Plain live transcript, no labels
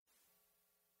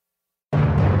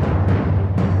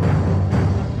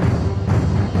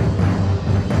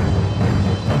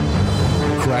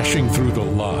crashing through the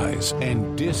lies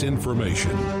and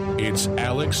disinformation. It's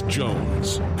Alex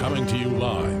Jones coming to you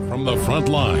live from the front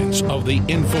lines of the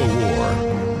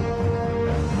InfoWar.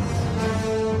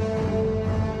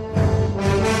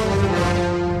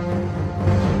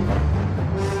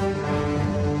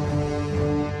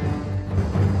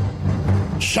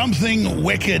 Something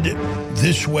wicked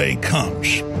this way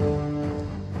comes.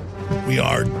 We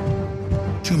are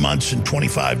 2 months and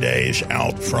 25 days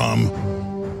out from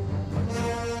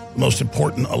the most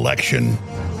important election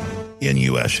in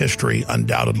U.S. history,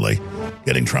 undoubtedly.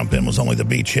 Getting Trump in was only the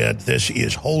beachhead. This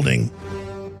is holding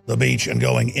the beach and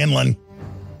going inland.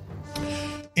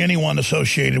 Anyone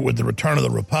associated with the return of the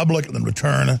Republic and the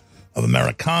return of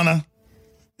Americana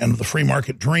and the free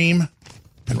market dream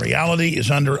and reality is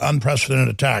under unprecedented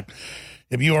attack.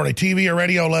 If you are a TV or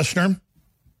radio listener,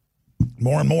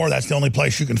 more and more, that's the only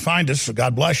place you can find us, so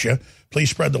God bless you. Please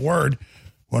spread the word.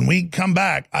 When we come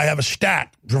back, I have a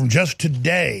stat from just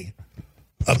today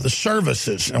of the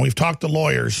services, and we've talked to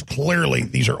lawyers. Clearly,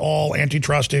 these are all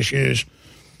antitrust issues.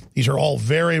 These are all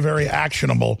very, very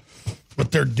actionable,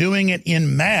 but they're doing it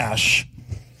in mass,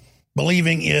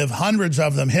 believing if hundreds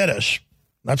of them hit us,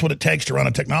 that's what it takes to run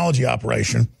a technology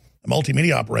operation, a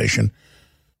multimedia operation,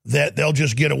 that they'll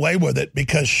just get away with it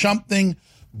because something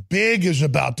big is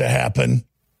about to happen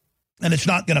and it's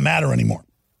not going to matter anymore.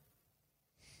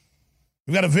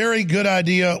 We've got a very good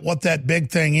idea what that big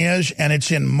thing is, and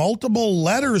it's in multiple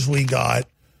letters we got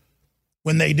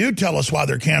when they do tell us why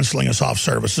they're canceling us off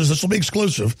services. This will be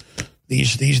exclusive.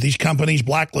 These companies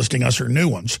blacklisting us are new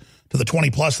ones to the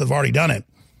 20 plus that have already done it.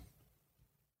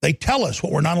 They tell us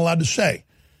what we're not allowed to say.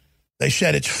 They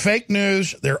said it's fake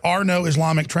news. There are no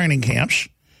Islamic training camps.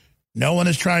 No one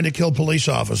is trying to kill police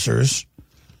officers.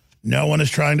 No one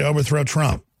is trying to overthrow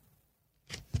Trump.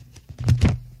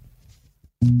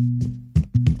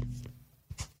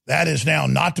 That is now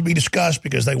not to be discussed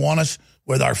because they want us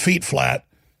with our feet flat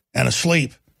and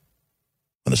asleep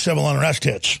when the civil unrest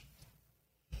hits.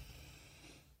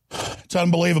 It's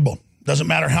unbelievable. Doesn't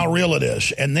matter how real it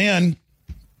is. And then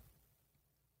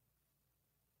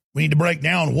we need to break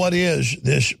down what is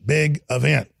this big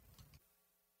event.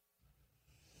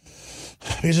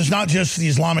 Because it's not just the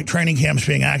Islamic training camps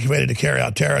being activated to carry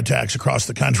out terror attacks across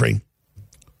the country.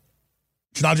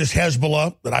 It's not just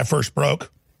Hezbollah that I first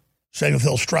broke, saying if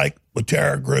they'll strike with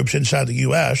terror groups inside the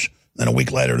U.S., then a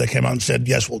week later they came out and said,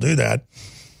 yes, we'll do that.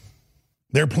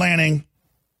 They're planning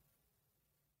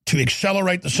to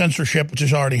accelerate the censorship, which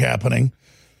is already happening,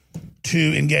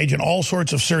 to engage in all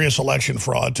sorts of serious election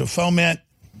fraud, to foment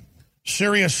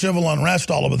serious civil unrest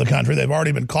all over the country. They've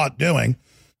already been caught doing.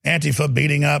 Antifa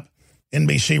beating up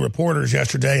NBC reporters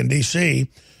yesterday in D.C.,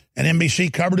 and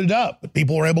NBC covered it up, but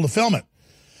people were able to film it.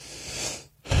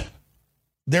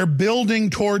 They're building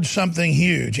towards something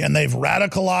huge, and they've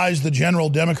radicalized the general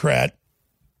Democrat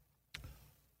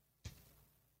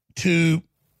to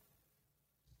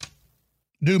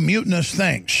do mutinous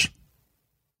things.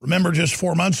 Remember, just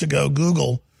 4 months ago,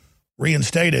 Google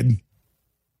reinstated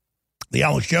the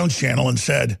Alex Jones channel and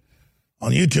said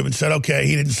on YouTube and said, okay,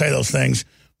 he didn't say those things.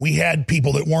 We had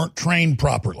people that weren't trained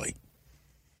properly.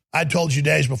 I told you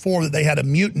days before that they had a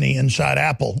mutiny inside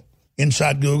Apple,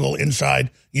 inside Google, inside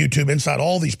YouTube, inside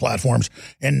all these platforms.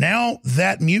 And now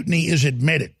that mutiny is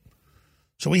admitted.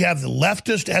 So we have the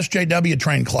leftist SJW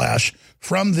trained class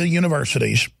from the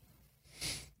universities,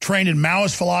 trained in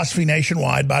Maoist philosophy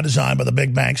nationwide by design by the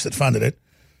big banks that funded it,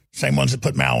 same ones that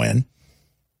put Mao in.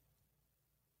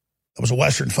 That was a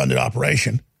Western-funded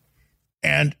operation.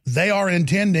 And they are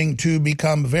intending to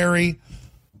become very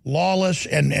lawless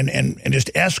and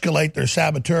just escalate their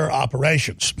saboteur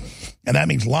operations. And that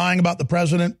means lying about the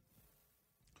president,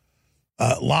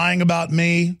 lying about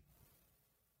me,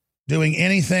 doing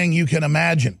anything you can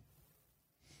imagine.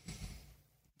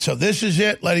 So this is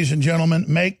it, ladies and gentlemen.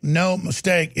 Make no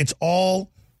mistake. It's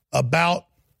all about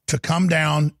to come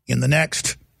down in the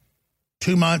next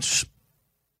 2 months,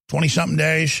 20-something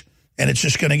days. And it's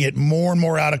just going to get more and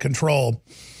more out of control.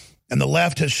 And the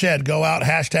left has said, go out,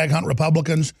 hashtag hunt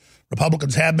Republicans.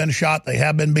 Republicans have been shot. They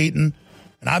have been beaten.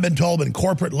 And I've been told in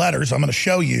corporate letters, I'm going to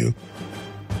show you,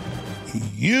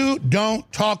 you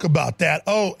don't talk about that.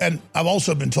 Oh, and I've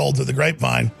also been told through the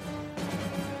grapevine,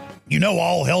 you know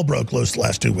all hell broke loose the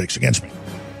last 2 weeks against me.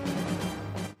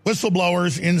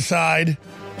 Whistleblowers inside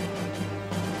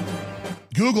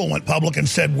Google went public and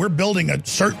said, we're building a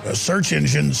search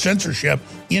engine censorship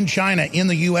in China, in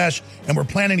the U.S., and we're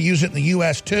planning to use it in the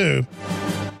U.S. too.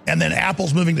 And then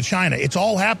Apple's moving to China. It's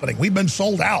all happening. We've been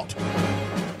sold out.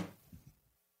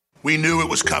 We knew it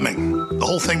was coming. The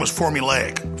whole thing was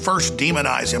formulaic. First,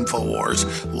 demonize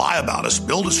InfoWars, lie about us,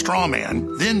 build a straw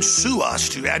man, then sue us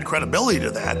to add credibility to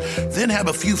that, then have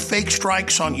a few fake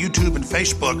strikes on YouTube and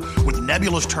Facebook with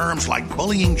nebulous terms like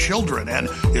bullying children and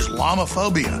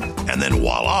Islamophobia. And then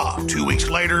voila, 2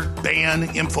 weeks later, ban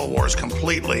InfoWars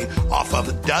completely off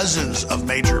of dozens of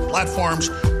major platforms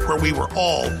where we were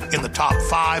all in the top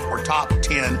 5 or top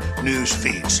 10 news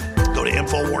feeds. Go to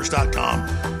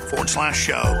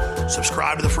Infowars.com/show.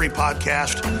 Subscribe to the free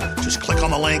podcast. Just click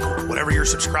on the link, whatever you're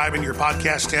subscribing your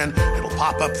podcast in, it'll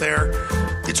pop up there.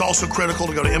 It's also critical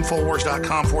to go to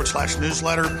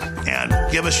Infowars.com/newsletter and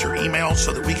give us your email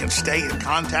so that we can stay in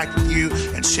contact with you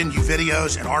and send you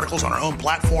videos and articles on our own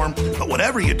platform. But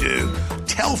whatever you do,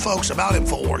 tell folks about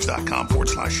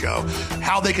Infowars.com/show,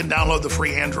 how they can download the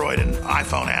free Android and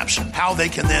iPhone apps, how they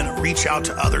can then reach out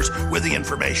to others with the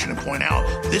information and point out,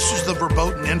 this is the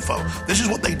verboten info. This is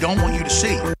what they don't want you to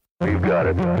see. You've got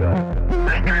it.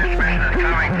 This transmission is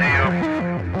coming to you.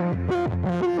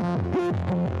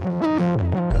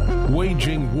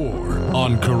 Waging war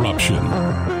on corruption.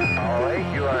 All right,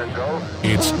 you are go.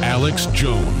 It's Alex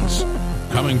Jones,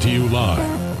 coming to you live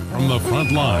from the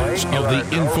front lines of the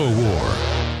InfoWar.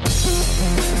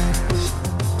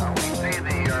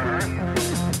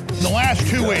 In the last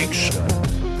 2 weeks,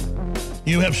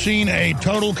 you have seen a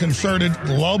total concerted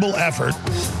global effort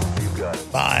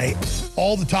by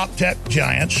all the top tech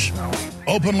giants,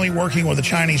 openly working with the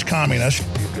Chinese Communists,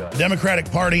 Democratic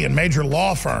Party, and major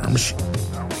law firms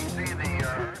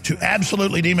to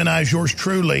absolutely demonize yours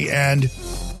truly and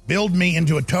build me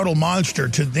into a total monster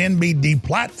to then be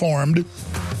deplatformed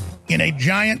in a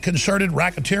giant concerted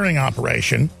racketeering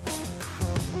operation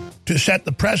to set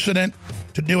the precedent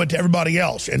to do it to everybody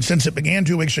else. And since it began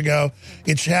 2 weeks ago,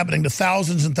 it's happening to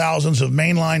thousands and thousands of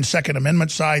mainline Second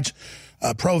Amendment sites,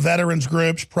 pro-veterans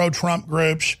groups, pro-Trump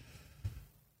groups,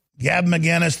 Gab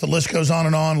McGinnis, the list goes on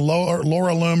and on,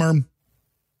 Laura Loomer.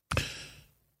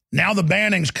 Now the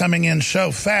banning's coming in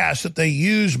so fast that they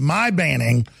use my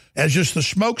banning as just the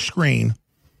smoke screen,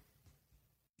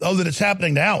 though that it's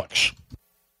happening to Alex.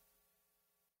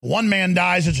 One man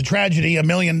dies, it's a tragedy. A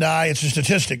million die, it's a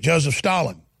statistic. Joseph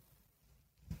Stalin.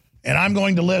 And I'm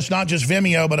going to list not just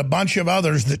Vimeo, but a bunch of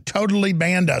others that totally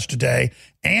banned us today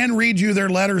and read you their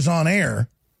letters on air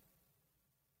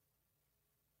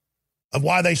of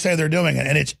why they say they're doing it.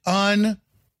 And it's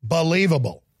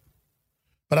unbelievable.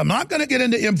 But I'm not going to get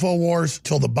into InfoWars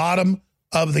till the bottom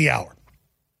of the hour.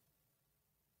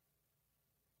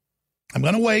 I'm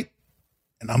going to wait,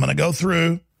 and I'm going to go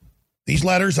through these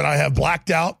letters that I have blacked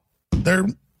out, their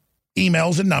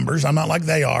emails and numbers. I'm not like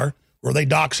they are, where they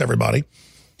dox everybody.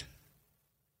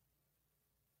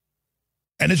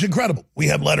 And it's incredible. We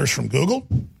have letters from Google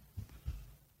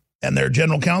and their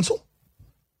general counsel.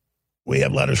 We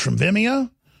have letters from Vimeo.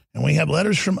 And we have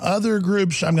letters from other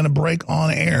groups I'm going to break on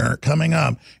air coming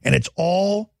up. And it's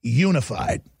all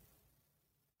unified.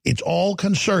 It's all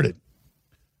concerted.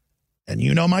 And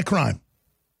you know my crime.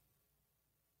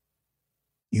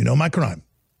 You know my crime.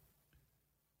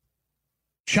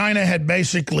 China had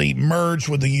basically merged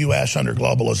with the U.S. under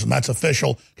globalism. That's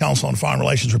official. Council on Foreign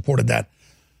Relations reported that.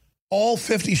 All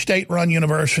 50 state-run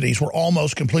universities were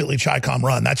almost completely Chi-Com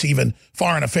run. That's even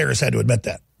Foreign Affairs had to admit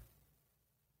that.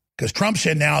 Because Trump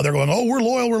said now they're going, oh, we're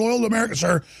loyal to America,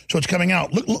 sir. So it's coming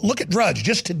out. Look at Drudge.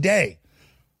 Just today,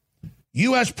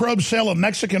 U.S. probe sale of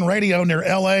Mexican radio near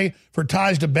L.A. for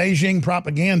ties to Beijing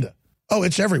propaganda. Oh,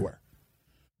 it's everywhere.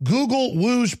 Google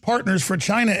woos partners for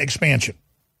China expansion.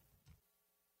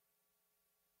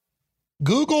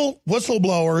 Google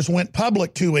whistleblowers went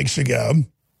public 2 weeks ago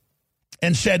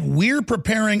and said, we're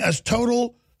preparing a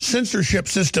total censorship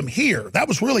system here. That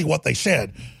was really what they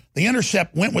said. The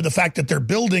Intercept went with the fact that they're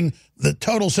building the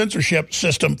total censorship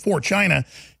system for China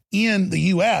in the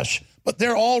U.S., but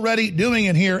they're already doing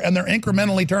it here, and they're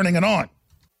incrementally turning it on.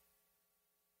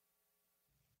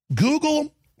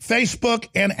 Google, Facebook,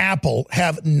 and Apple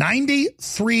have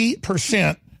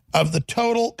 93% of the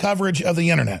total coverage of the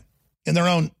Internet in their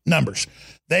own numbers.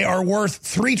 They are worth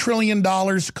 $3 trillion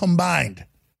combined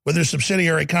with their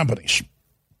subsidiary companies.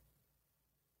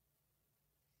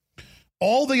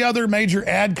 All the other major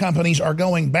ad companies are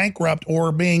going bankrupt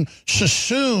or being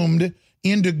subsumed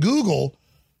into Google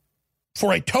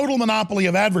for a total monopoly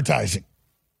of advertising.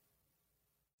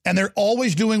 And they're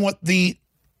always doing what the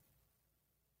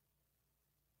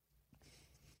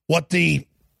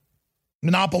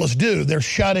monopolists do. They're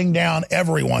shutting down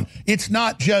everyone. It's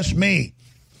not just me.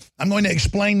 I'm going to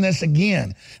explain this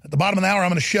again. At the bottom of the hour, I'm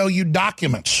going to show you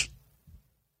documents.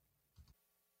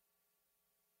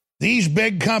 These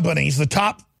big companies, the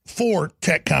top 4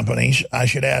 tech companies, I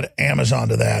should add Amazon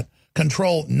to that,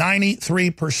 control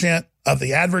 93% of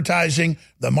the advertising,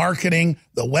 the marketing,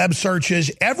 the web searches,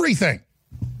 everything.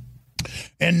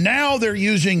 And now they're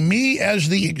using me as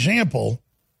the example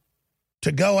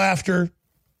to go after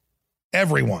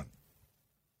everyone.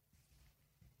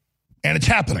 And it's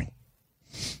happening.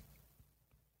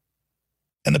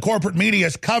 And the corporate media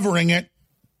is covering it,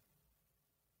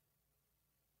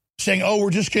 saying, oh, we're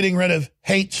just getting rid of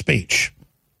hate speech.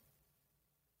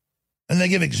 And they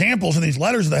give examples in these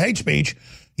letters of the hate speech.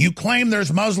 You claim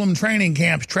there's Muslim training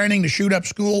camps training to shoot up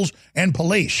schools and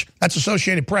police. That's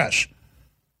Associated Press.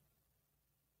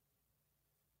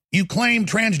 You claim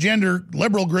transgender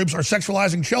liberal groups are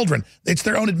sexualizing children. It's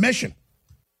their own admission.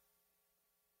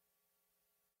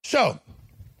 So,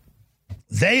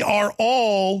 they are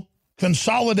all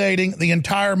consolidating the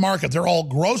entire market. They're all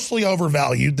grossly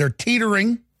overvalued. They're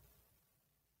teetering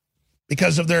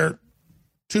because of their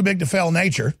too big to fail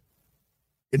nature.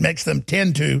 It makes them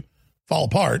tend to fall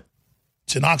apart.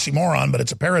 It's an oxymoron, but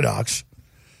it's a paradox.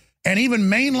 And even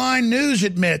mainline news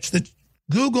admits that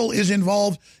Google is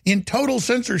involved in total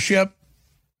censorship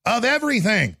of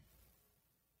everything.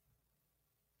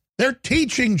 They're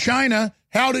teaching China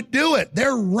how to do it.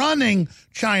 They're running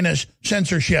China's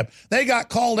censorship. They got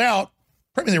called out.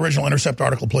 Print me the original Intercept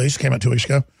article, please. Came out 2 weeks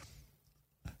ago.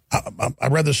 I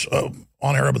read this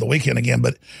on air over the weekend again,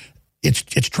 but it's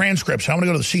transcripts. I'm going to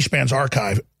go to the C-SPAN's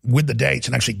archive with the dates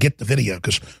and actually get the video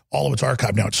because all of it's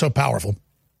archived now. It's so powerful.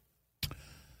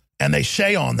 And they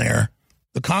say on there,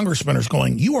 the congressman is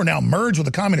going, you are now merged with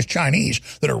the communist Chinese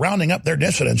that are rounding up their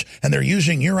dissidents, and they're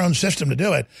using your own system to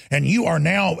do it. And you are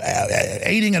now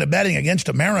aiding and abetting against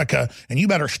America, and you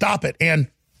better stop it. And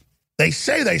they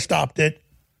say they stopped it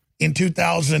in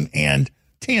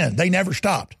 2010. They never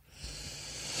stopped.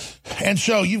 And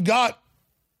so you've got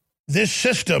this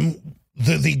system,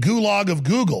 the gulag of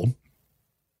Google,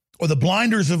 or the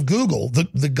blinders of Google,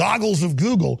 the goggles of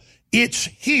Google. It's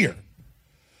here.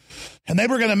 And they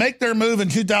were going to make their move in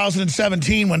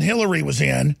 2017 when Hillary was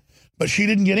in, but she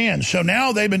didn't get in. So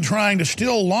now they've been trying to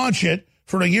still launch it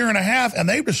for a year and a half, and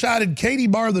they've decided Katie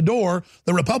bar the door.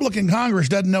 The Republican Congress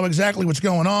doesn't know exactly what's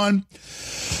going on.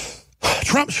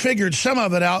 Trump's figured some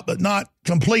of it out, but not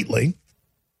completely.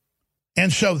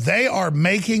 And so they are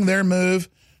making their move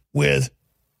with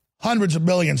hundreds of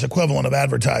billions equivalent of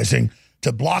advertising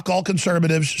to block all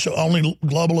conservatives so only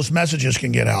globalist messages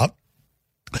can get out,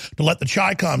 to let the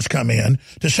Chi-Coms come in,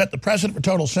 to set the precedent for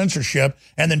total censorship,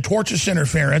 and then tortious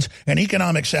interference and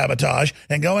economic sabotage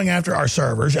and going after our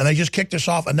servers. And they just kicked us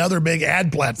off another big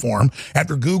ad platform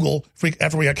after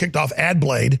we got kicked off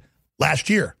AdBlade last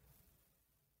year.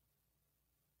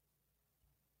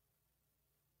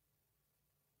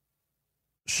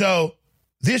 So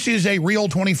this is a real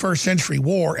 21st century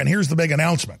war, and here's the big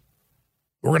announcement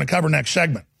we're going to cover next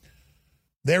segment.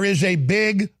 There is a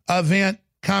big event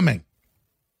coming.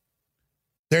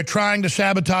 They're trying to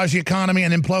sabotage the economy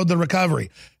and implode the recovery.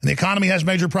 And the economy has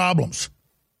major problems.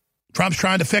 Trump's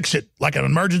trying to fix it like an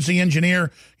emergency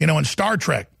engineer, in Star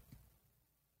Trek.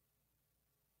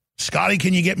 Scotty,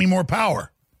 can you get me more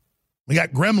power? We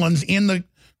got gremlins in the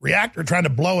reactor trying to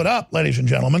blow it up, ladies and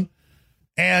gentlemen.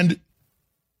 And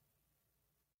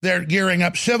they're gearing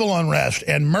up civil unrest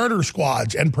and murder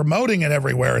squads and promoting it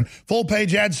everywhere. And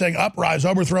full-page ads saying, uprise,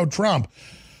 overthrow Trump.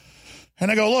 And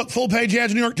I go, look, full-page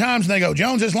ads, New York Times, and they go,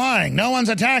 Jones is lying. No one's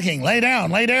attacking. Lay down,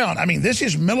 lay down. I mean, this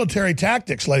is military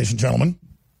tactics, ladies and gentlemen.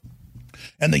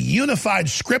 And the unified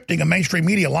scripting of mainstream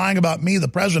media lying about me, the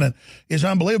president, is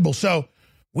unbelievable. So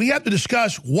we have to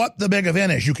discuss what the big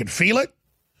event is. You can feel it.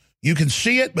 You can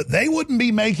see it. But they wouldn't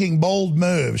be making bold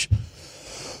moves,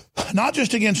 not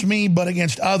just against me, but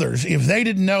against others, if they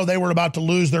didn't know they were about to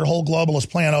lose their whole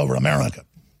globalist plan over America.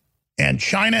 And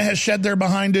China has said they're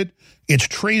behind it. It's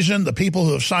treason. The people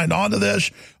who have signed on to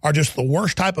this are just the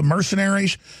worst type of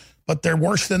mercenaries, but they're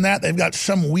worse than that. They've got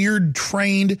some weird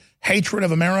trained hatred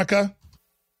of America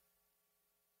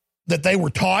that they were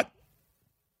taught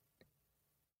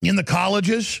in the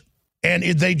colleges, and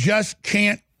they just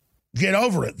can't get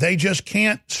over it. They just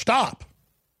can't stop.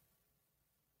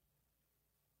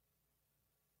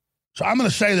 So I'm going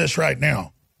to say this right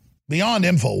now. Beyond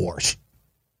InfoWars,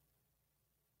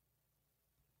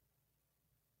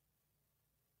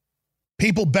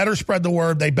 people better spread the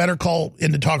word. They better call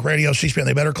into talk radio, C-SPAN.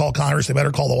 They better call Congress. They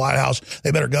better call the White House.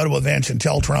 They better go to events and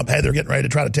tell Trump, hey, they're getting ready to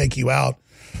try to take you out.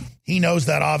 He knows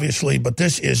that, obviously, but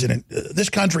this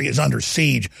country is under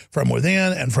siege from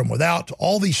within and from without. To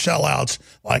all these sellouts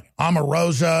like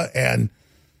Omarosa and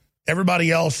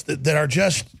everybody else that are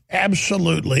just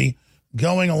absolutely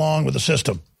going along with the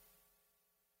system.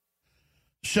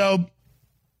 So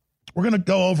We're going to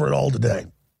go over it all today.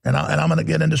 And I'm going to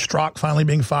get into Strzok finally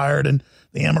being fired and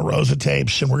the Omarosa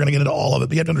tapes, and we're going to get into all of it.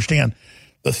 But you have to understand,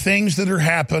 the things that are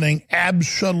happening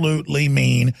absolutely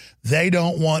mean they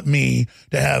don't want me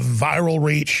to have viral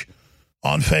reach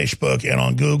on Facebook and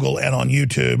on Google and on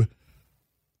YouTube.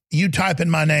 You type in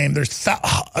my name, there's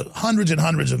hundreds and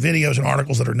hundreds of videos and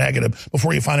articles that are negative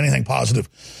before you find anything positive.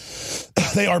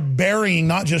 They are burying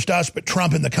not just us, but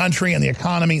Trump and the country and the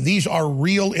economy. These are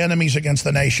real enemies against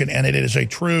the nation, and it is a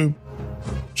true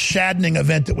saddening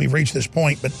event that we've reached this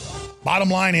point. But bottom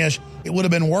line is, it would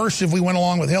have been worse if we went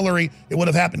along with Hillary. It would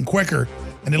have happened quicker.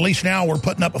 And at least now we're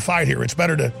putting up a fight here. It's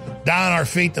better to die on our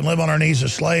feet than live on our knees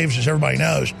as slaves, as everybody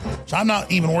knows. So I'm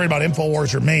not even worried about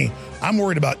InfoWars or me. I'm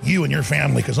worried about you and your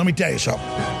family, because let me tell you something.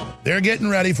 They're getting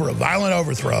ready for a violent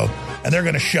overthrow, and they're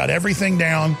going to shut everything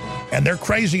down. And they're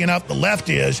crazy enough, the left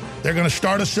is, they're going to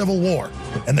start a civil war.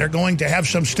 And they're going to have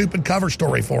some stupid cover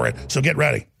story for it. So get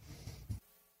ready.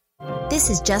 This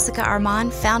is Jessica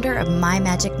Armand, founder of My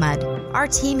Magic Mud. Our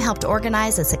team helped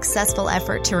organize a successful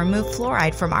effort to remove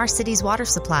fluoride from our city's water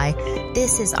supply.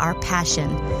 This is our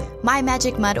passion. My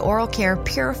Magic Mud Oral Care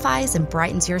purifies and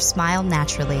brightens your smile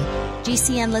naturally.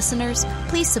 GCN listeners,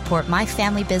 please support my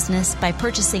family business by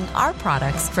purchasing our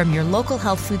products from your local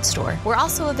health food store. We're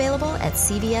also available at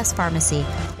CVS Pharmacy.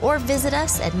 Or visit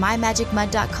us at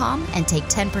mymagicmud.com and take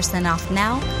 10% off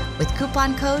now with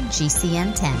coupon code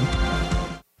GCN10.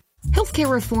 Healthcare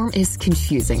reform is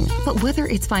confusing, but whether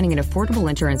it's finding an affordable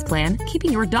insurance plan,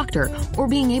 keeping your doctor, or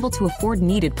being able to afford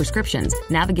needed prescriptions,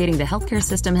 navigating the healthcare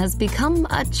system has become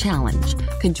a challenge.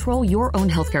 Control your own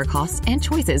healthcare costs and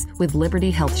choices with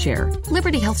Liberty HealthShare.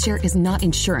 Liberty HealthShare is not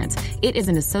insurance. It is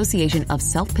an association of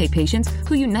self-pay patients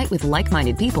who unite with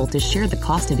like-minded people to share the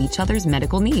cost of each other's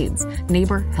medical needs.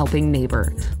 Neighbor helping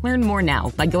neighbor. Learn more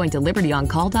now by going to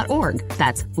libertyoncall.org.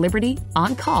 That's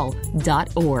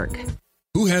libertyoncall.org.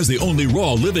 Who has the only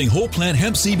raw, living, whole plant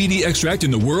hemp CBD extract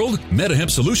in the world? MetaHemp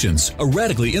Solutions, a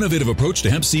radically innovative approach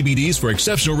to hemp CBDs for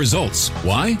exceptional results.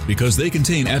 Why? Because they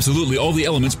contain absolutely all the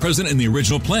elements present in the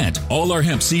original plant. All our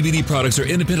hemp CBD products are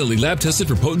independently lab tested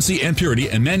for potency and purity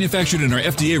and manufactured in our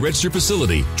FDA registered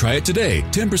facility. Try it today.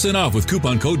 10% off with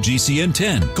coupon code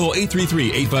GCN10. Call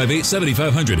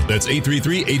 833-858-7500. That's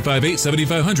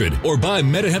 833-858-7500. Or buy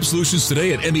MetaHemp Solutions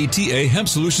today at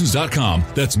metahempsolutions.com.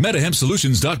 That's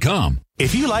metahempsolutions.com.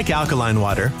 If you like alkaline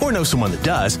water, or know someone that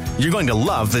does, you're going to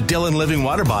love the Dillon Living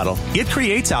Water Bottle. It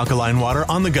creates alkaline water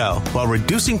on the go while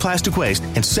reducing plastic waste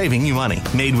and saving you money.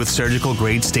 Made with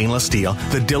surgical-grade stainless steel,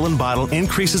 the Dillon bottle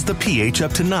increases the pH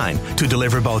up to 9 to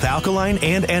deliver both alkaline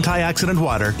and antioxidant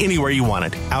water anywhere you want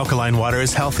it. Alkaline water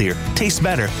is healthier, tastes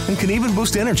better, and can even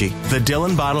boost energy. The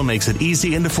Dillon bottle makes it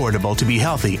easy and affordable to be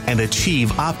healthy and achieve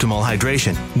optimal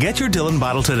hydration. Get your Dillon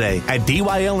bottle today at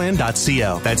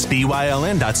byln.co. That's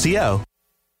byln.co.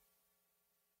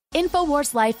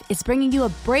 InfoWars Life is bringing you a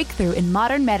breakthrough in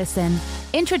modern medicine.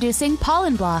 Introducing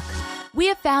Pollen Block. We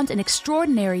have found an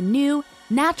extraordinary new,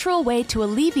 natural way to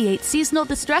alleviate seasonal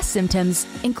distress symptoms,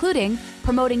 including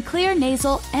promoting clear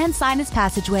nasal and sinus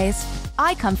passageways,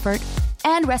 eye comfort,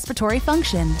 and respiratory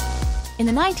function. In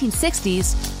the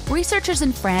 1960s, researchers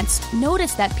in France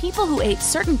noticed that people who ate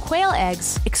certain quail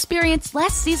eggs experienced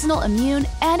less seasonal immune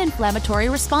and inflammatory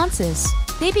responses.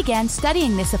 They began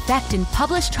studying this effect in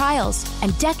published trials,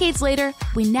 and decades later,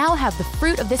 we now have the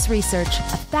fruit of this research,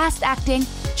 a fast-acting,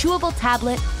 chewable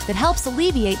tablet that helps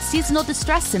alleviate seasonal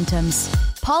distress symptoms.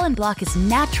 Pollen Block is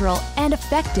natural and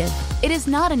effective. It is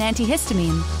not an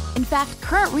antihistamine. In fact,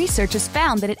 current research has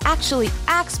found that it actually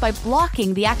acts by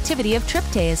blocking the activity of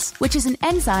tryptase, which is an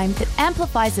enzyme that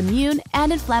amplifies immune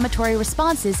and inflammatory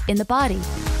responses in the body.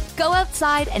 Go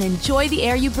outside and enjoy the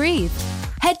air you breathe.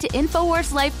 Head to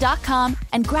InfoWarsLife.com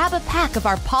and grab a pack of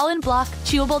our Pollen Block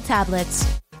chewable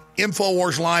tablets.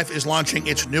 InfoWars Life is launching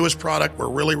its newest product. We're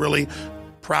really, really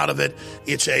proud of it.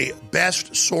 It's a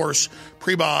best source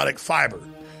prebiotic fiber.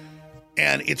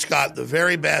 And it's got the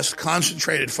very best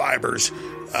concentrated fibers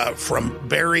from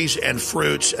berries and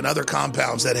fruits and other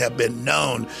compounds that have been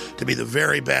known to be the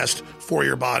very best for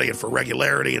your body and for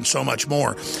regularity and so much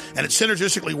more. And it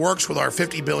synergistically works with our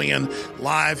 50 billion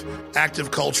live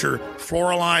active culture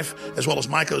FloraLife, as well as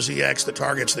MycoZX that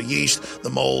targets the yeast, the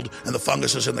mold, and the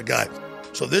funguses in the gut.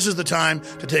 So this is the time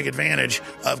to take advantage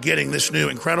of getting this new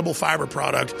incredible fiber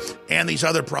product and these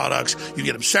other products. You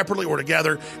get them separately or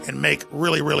together and make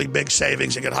really, really big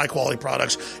savings and get high-quality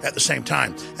products at the same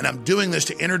time. And I'm doing this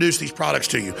to introduce these products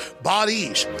to you.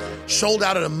 Bodease, sold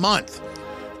out in a month.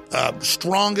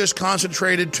 Strongest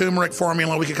concentrated turmeric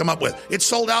formula we could come up with. It's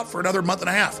sold out for another month and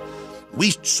a half.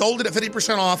 We sold it at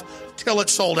 50% off till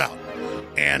it's sold out.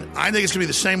 And I think it's going to be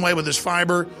the same way with this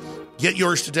fiber. Get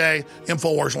yours today,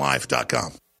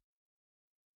 InfoWarsLife.com.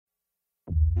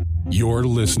 You're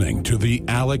listening to The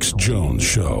Alex Jones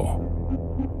Show.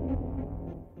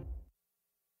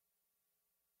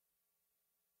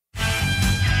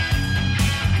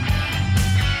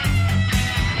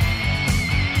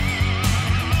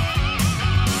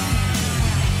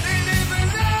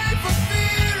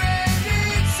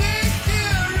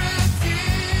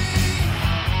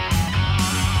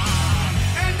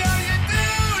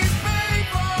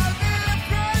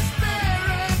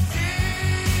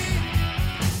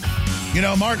 You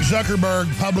know, Mark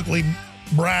Zuckerberg publicly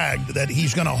bragged that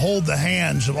he's going to hold the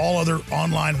hands of all other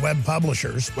online web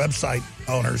publishers, website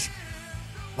owners,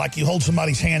 like you hold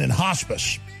somebody's hand in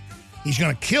hospice. He's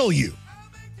going to kill you.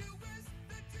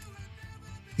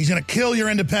 He's going to kill your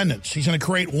independence. He's going to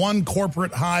create one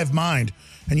corporate hive mind.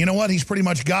 And you know what? He's pretty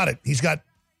much got it. He's got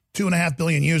 2.5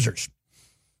 billion users.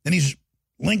 And he's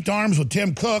linked arms with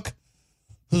Tim Cook,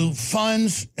 who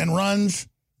funds and runs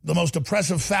the most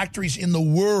oppressive factories in the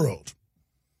world.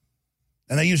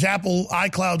 And they use Apple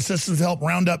iCloud systems to help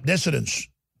round up dissidents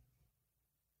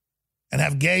and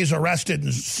have gays arrested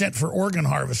and sent for organ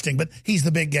harvesting. But he's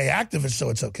the big gay activist, so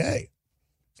it's okay,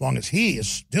 as long as he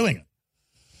is doing it.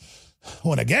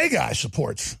 When a gay guy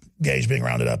supports gays being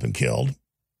rounded up and killed,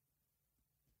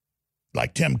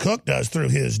 like Tim Cook does through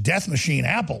his death machine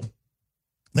Apple,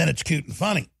 then it's cute and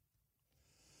funny.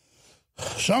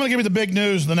 So I'm going to give you the big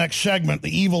news in the next segment,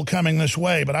 the evil coming this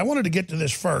way. But I wanted to get to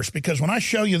this first because when I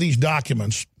show you these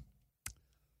documents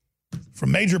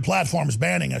from major platforms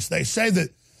banning us, they say that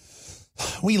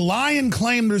we lie and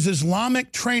claim there's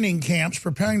Islamic training camps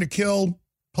preparing to kill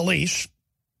police,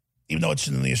 even though it's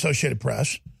in the Associated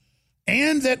Press,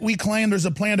 and that we claim there's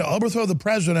a plan to overthrow the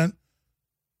president,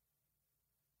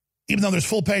 even though there's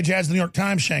full-page ads in the New York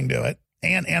Times saying do it,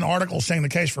 and articles saying the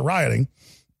case for rioting,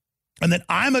 and that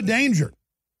I'm a danger.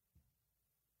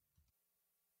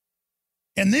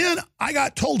 And then I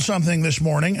got told something this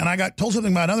morning, and I got told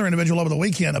something by another individual over the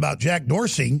weekend about Jack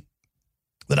Dorsey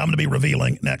that I'm going to be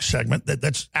revealing next segment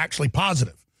that's actually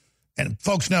positive. And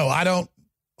folks know I don't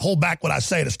hold back what I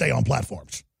say to stay on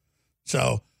platforms.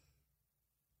 So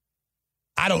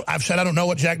I've said I don't know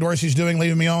what Jack Dorsey's doing,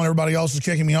 leaving me on. Everybody else is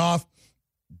kicking me off.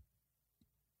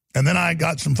 And then I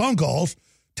got some phone calls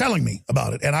telling me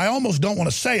about it. And I almost don't want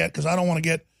to say it because I don't want to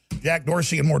get Jack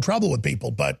Dorsey in more trouble with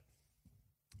people. But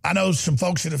I know some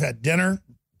folks that have had dinner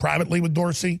privately with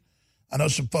Dorsey. I know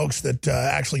some folks that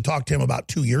actually talked to him about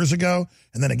 2 years ago,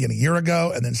 and then again a year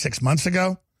ago, and then 6 months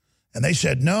ago. And they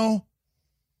said no.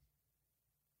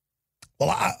 Well,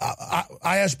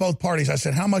 I asked both parties, I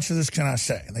said, how much of this can I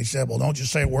say? And they said, well, don't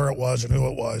just say where it was and who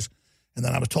it was. And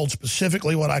then I was told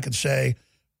specifically what I could say.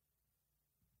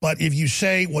 But if you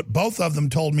say what both of them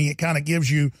told me, it kind of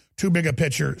gives you too big a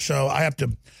picture. So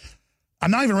I'm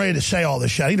not even ready to say all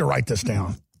this shit. I need to write this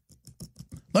down.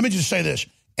 Let me just say this.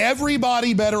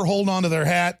 Everybody better hold on to their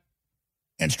hat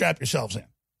and strap yourselves in.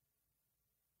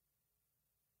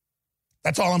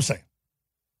 That's all I'm saying.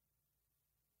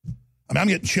 I mean, I'm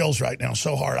getting chills right now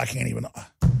so hard I can't even.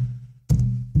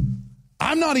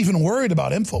 I'm not even worried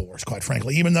about InfoWars, quite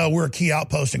frankly, even though we're a key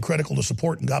outpost and critical to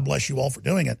support, and God bless you all for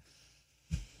doing it.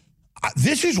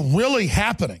 This is really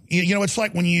happening. You know, it's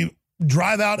like when you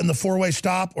drive out in the four-way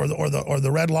stop or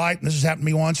the red light, and this has happened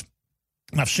to me once,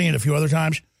 and I've seen it a few other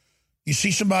times. You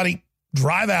see somebody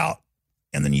drive out,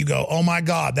 and then you go, oh, my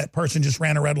God, that person just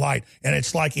ran a red light. And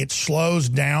it's like it slows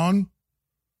down.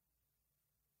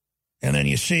 And then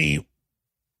you see,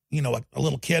 you know, a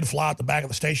little kid fly out the back of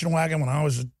the station wagon. When I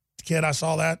was a kid, I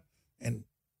saw that. And,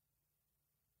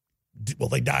 well,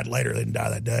 they died later. They didn't die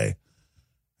that day.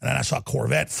 And then I saw a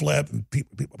Corvette flip, and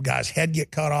guy's head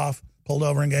get cut off, pulled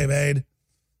over and gave aid.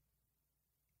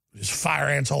 There's fire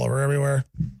ants all over everywhere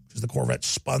because the Corvette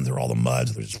spun through all the mud.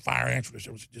 So there's fire ants.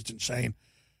 It was just insane.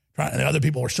 And the other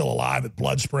people were still alive with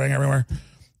blood spraying everywhere.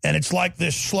 And it's like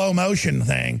this slow motion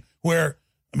thing where,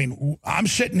 I mean, I'm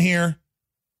sitting here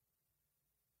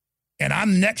and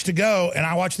I'm next to go, and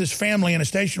I watch this family in a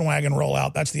station wagon roll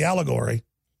out. That's the allegory.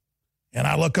 And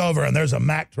I look over, and there's a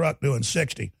Mack truck doing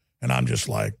 60. And I'm just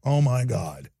like, oh, my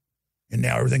God. And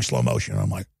now everything's slow motion. And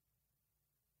I'm like.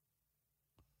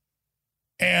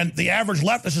 And the average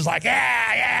leftist is like,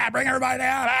 yeah, bring everybody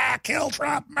down. Kill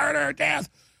Trump, murder, death.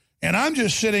 And I'm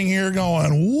just sitting here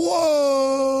going,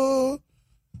 whoa.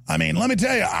 I mean, let me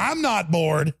tell you, I'm not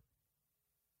bored.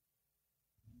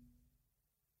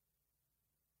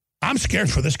 I'm scared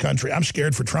for this country. I'm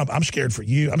scared for Trump. I'm scared for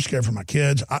you. I'm scared for my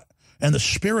kids. And the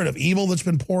spirit of evil that's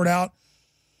been poured out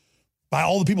by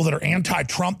all the people that are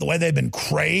anti-Trump, the way they've been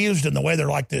crazed and the way they're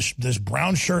like this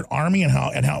brown shirt army and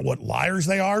how what liars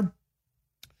they are.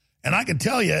 And I can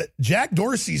tell you, Jack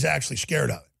Dorsey's actually scared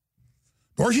of it.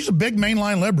 Dorsey's a big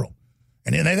mainline liberal.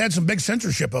 And they've had some big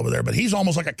censorship over there, but he's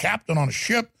almost like a captain on a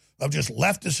ship of just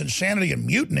leftist insanity and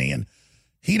mutiny. And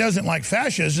he doesn't like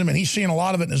fascism, and he's seeing a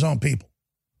lot of it in his own people.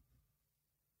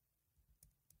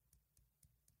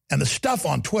 And the stuff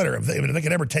on Twitter, if they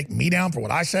could ever take me down for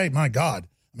what I say, my God.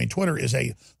 I mean, Twitter is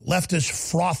a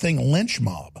leftist frothing lynch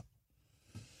mob.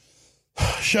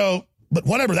 So, but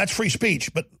whatever, that's free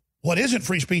speech. But what isn't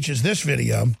free speech is this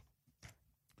video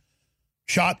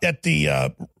shot at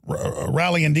the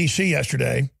rally in D.C.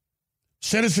 yesterday.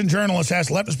 Citizen journalists asked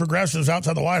leftist progressives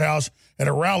outside the White House at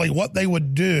a rally what they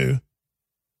would do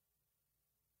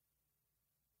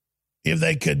if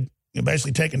they could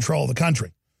basically take control of the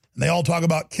country. And they all talk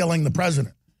about killing the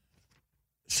president.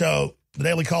 So the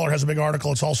Daily Caller has a big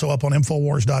article. It's also up on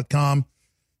Infowars.com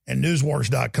and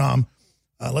Newswars.com.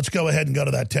 Let's go ahead and go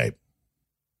to that tape.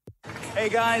 Hey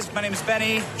guys, my name is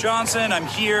Benny Johnson. I'm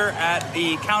here at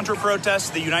the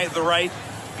counter-protest, the Unite the Right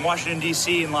in Washington,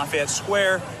 D.C. in Lafayette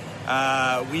Square.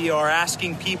 We are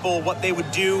asking people what they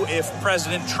would do if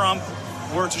President Trump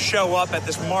were to show up at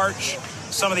this march.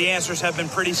 Some of the answers have been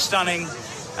pretty stunning.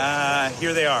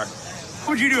 Here they are. What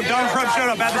would you do if Donald Trump showed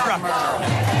up at this rally?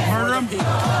 Murder him?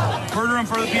 Murder him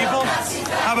for the people?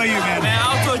 How about you, man? Man,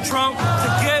 I'll tell Trump to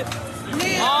get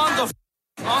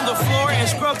on the floor and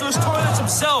scrub those toilets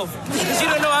himself because he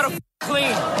don't know how to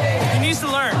clean. He needs to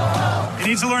learn. He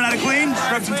needs to learn how to clean?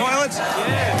 Scrub some toilets?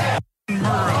 Yeah. Murder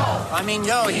him. I mean,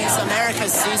 yo, he's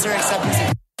America's Caesar except he's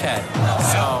a kid.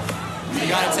 So, you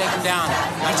gotta take him down.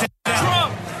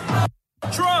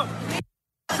 Trump!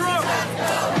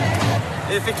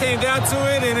 If it came down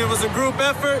to it and it was a group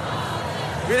effort,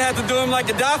 we'd have to do him like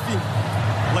Gaddafi.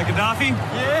 Like Gaddafi?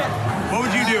 Yeah. What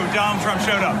would you do if Donald Trump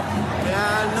showed up?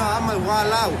 Yeah, no, I'm gonna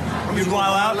wild out. You'd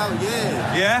wild out?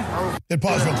 Yeah. Yeah? Hit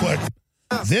pause real quick.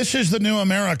 This is the new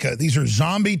America. These are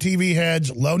zombie TV heads,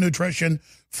 low nutrition,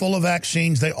 full of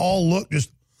vaccines. They all look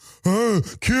just,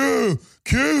 kill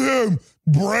him,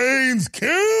 brains,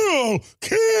 kill.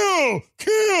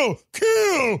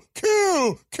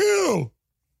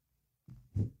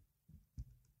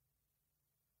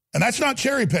 And that's not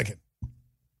cherry picking.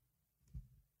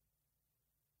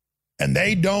 And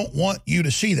they don't want you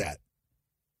to see that.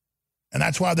 And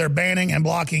that's why they're banning and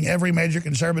blocking every major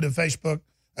conservative Facebook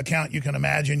account you can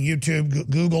imagine. YouTube,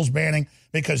 Google's banning,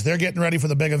 because they're getting ready for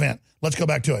the big event. Let's go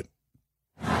back to it.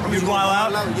 You'd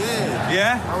wild out? Yeah.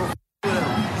 Yeah?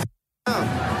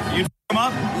 You'd him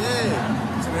up?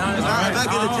 Yeah. To be honest, if I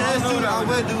get a chance to, I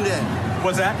would do that.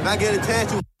 What's that? If I get a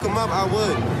chance to him up, I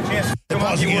would. Chance to him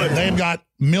up, you would. They've got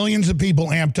millions of people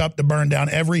amped up to burn down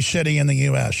every city in the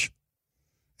U.S.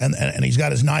 And he's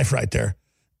got his knife right there.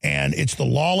 And it's the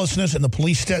lawlessness and the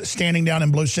police standing down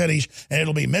in blue cities. And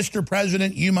it'll be, Mr.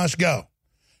 President, you must go.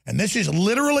 And this is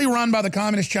literally run by the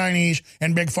communist Chinese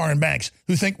and big foreign banks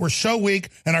who think we're so weak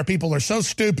and our people are so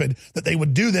stupid that they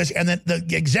would do this. And that the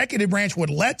executive branch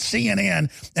would let CNN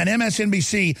and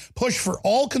MSNBC push for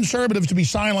all conservatives to be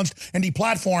silenced and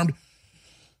deplatformed,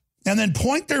 and then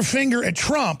point their finger at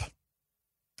Trump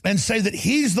and say that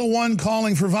he's the one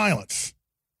calling for violence.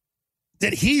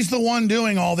 That he's the one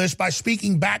doing all this by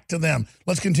speaking back to them.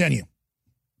 Let's continue.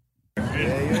 All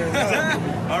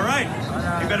right.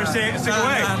 You better stick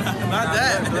away. Not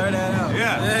that. Blur that out.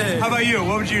 Yeah. How about you?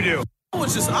 What would you do? I'll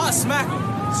smack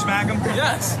him. Smack him?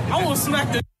 Yes. I will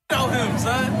smack the out of him,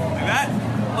 son. Like that?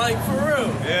 Like, for real.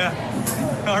 Yeah.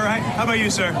 All right. How about you,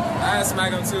 sir? I'd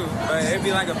smack him too, but it'd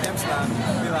be like a pimp slap.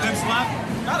 Pimp slap?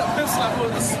 Not a pimp slap.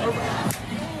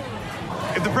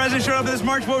 If the president showed up at this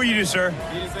march, what would you do, sir?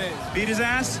 Beat his ass. Beat his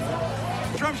ass?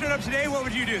 If Trump showed up today, what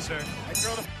would you do, sir? I'd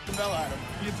throw the bell at him.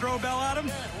 You'd throw a bell at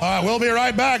him? All right, we'll be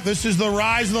right back. This is the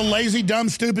rise of the lazy, dumb,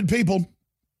 stupid people.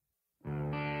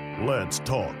 Let's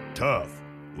talk tough.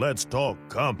 Let's talk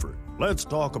comfort. Let's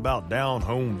talk about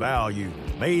down-home value.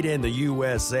 Made in the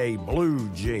USA blue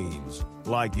jeans,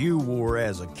 like you wore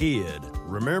as a kid.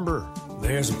 Remember?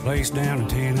 There's a place down in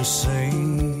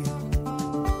Tennessee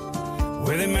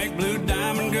where they make blue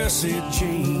diamond gusset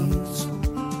jeans.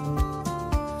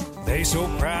 They show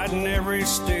pride in every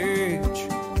stitch.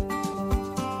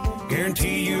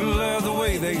 Guarantee you love the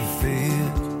way they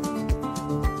fit.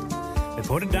 They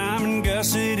put a diamond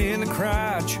gusset in the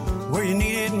crotch where you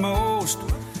need it most.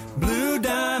 Blue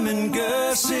diamond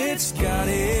gussets got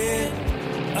it.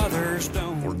 Others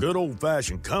don't. For good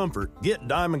old-fashioned comfort, get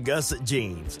Diamond Gusset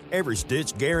jeans. Every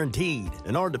stitch guaranteed.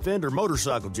 And our Defender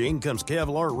motorcycle jean comes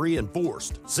Kevlar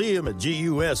reinforced. See them at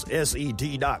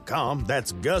GUSSET.com,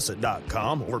 that's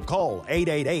gusset.com, or call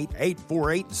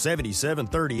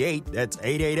 888-848-7738. That's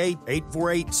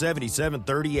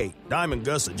 888-848-7738. Diamond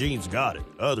Gusset jeans got it.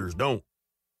 Others don't.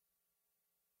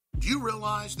 Do you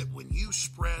realize that when you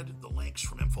spread the links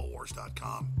from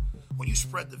Infowars.com, when you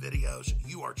spread the videos,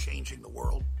 you are changing the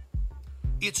world?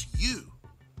 It's you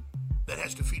that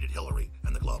has defeated Hillary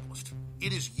and the globalists.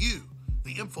 It is you,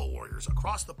 the info warriors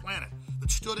across the planet, that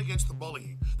stood against the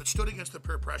bullying, that stood against the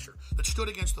peer pressure, that stood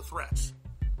against the threats,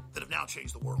 that have now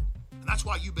changed the world. And that's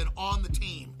why you've been on the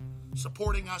team,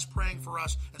 supporting us, praying for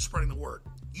us, and spreading the word.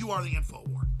 You are the info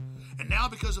war. And now,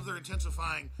 because of their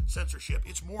intensifying censorship,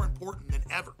 it's more important than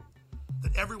ever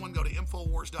that everyone go to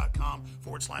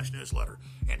Infowars.com/newsletter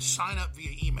and sign up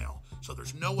via email. So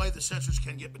there's no way the censors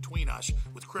can get between us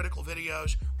with critical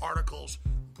videos, articles,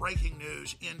 breaking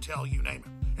news, intel, you name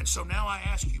it. And so now I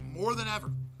ask you more than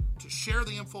ever to share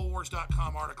the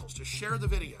Infowars.com articles, to share the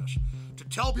videos, to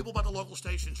tell people about the local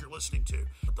stations you're listening to.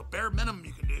 But the bare minimum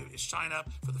you can do is sign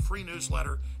up for the free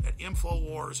newsletter at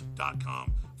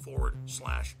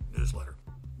Infowars.com/newsletter.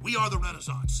 We are the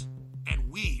Renaissance, and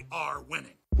we are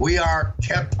winning. We are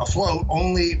kept afloat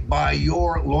only by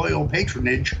your loyal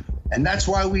patronage, and that's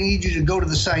why we need you to go to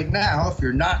the site now. If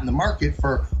you're not in the market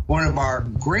for one of our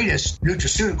greatest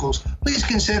nutraceuticals, please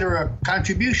consider a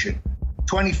contribution.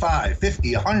 $25,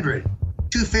 $50, $100,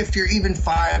 $250, or even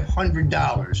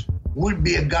 $500 would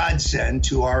be a godsend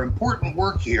to our important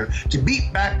work here to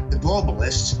beat back the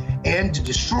globalists and to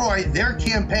destroy their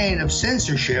campaign of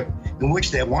censorship in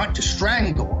which they want to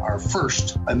strangle our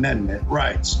First Amendment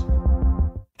rights.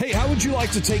 Hey, how would you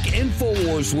like to take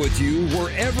InfoWars with you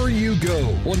wherever you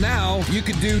go? Well, now you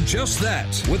can do just that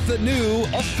with the new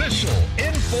official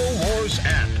InfoWars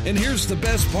app. And here's the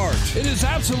best part. It is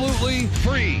absolutely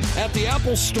free. At the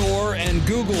Apple Store and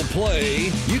Google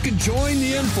Play, you can join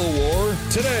the InfoWar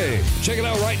today. Check it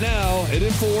out right now at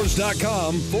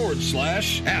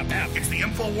Infowars.com/app. It's the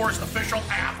InfoWars official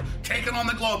app, taking on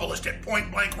the globalist at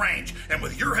point blank range. And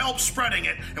with your help spreading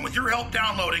it, and with your help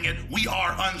downloading it, we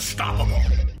are unstoppable.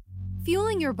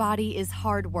 Fueling your body is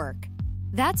hard work.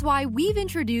 That's why we've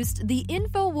introduced the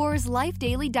InfoWars Life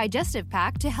Daily Digestive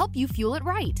Pack to help you fuel it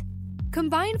right.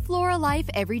 Combine Flora Life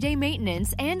Everyday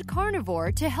Maintenance and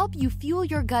Carnivore to help you fuel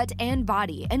your gut and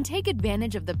body and take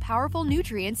advantage of the powerful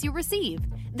nutrients you receive.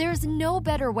 There's no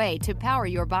better way to power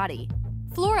your body.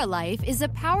 Flora Life is a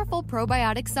powerful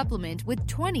probiotic supplement with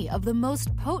 20 of the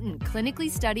most potent clinically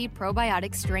studied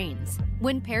probiotic strains.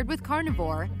 When paired with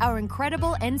Carnivore, our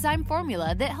incredible enzyme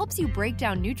formula that helps you break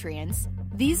down nutrients,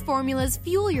 these formulas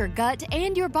fuel your gut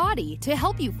and your body to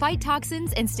help you fight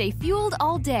toxins and stay fueled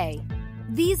all day.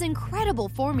 These incredible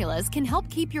formulas can help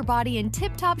keep your body in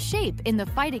tip-top shape in the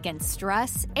fight against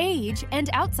stress, age, and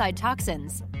outside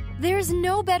toxins. There's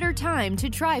no better time to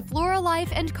try Flora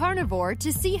Life and Carnivore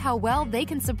to see how well they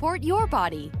can support your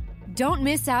body. Don't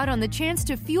miss out on the chance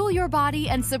to fuel your body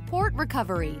and support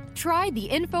recovery. Try the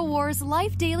InfoWars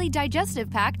Life Daily Digestive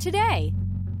Pack today.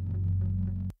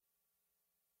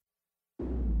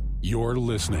 You're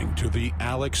listening to The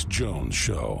Alex Jones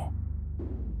Show.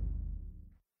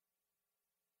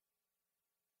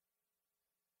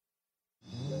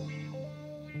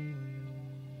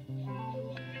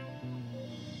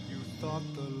 Thought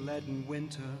the leaden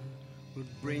winter would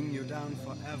bring you down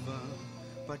forever,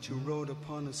 but you rode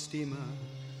upon a steamer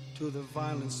to the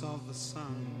violence of the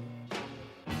sun.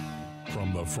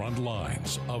 From the front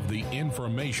lines of the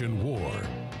information war,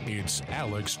 it's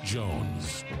Alex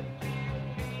Jones.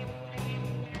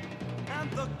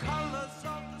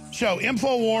 So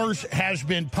InfoWars has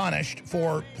been punished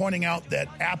for pointing out that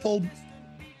Apple,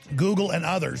 Google, and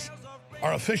others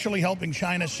are officially helping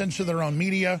China censor their own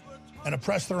media and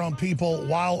oppress their own people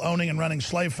while owning and running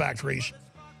slave factories,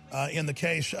 in the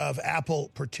case of Apple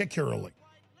particularly.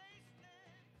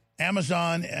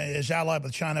 Amazon is allied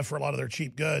with China for a lot of their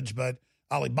cheap goods, but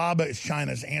Alibaba is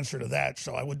China's answer to that,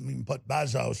 so I wouldn't even put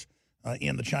Bezos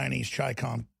in the Chinese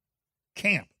Chi-Com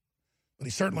camp. But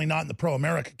he's certainly not in the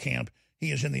pro-America camp.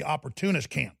 He is in the opportunist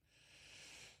camp.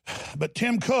 But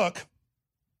Tim Cook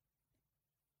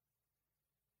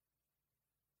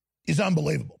is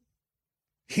unbelievable.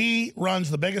 He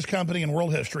runs the biggest company in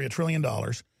world history, $1 trillion.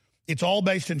 It's all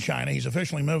based in China. He's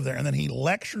officially moved there. And then he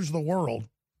lectures the world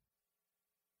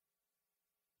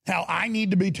how I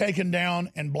need to be taken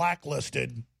down and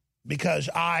blacklisted because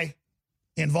I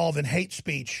involved in hate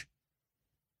speech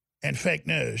and fake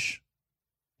news.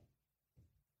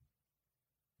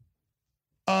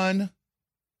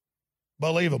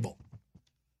 Unbelievable.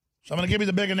 So I'm going to give you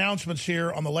the big announcements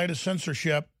here on the latest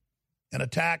censorship and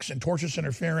attacks and tortious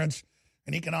interference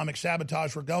and economic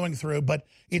sabotage we're going through. But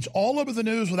it's all over the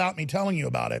news without me telling you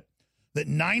about it, that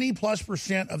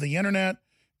 90+% of the internet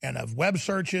and of web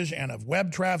searches and of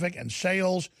web traffic and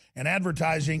sales and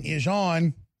advertising is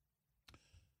on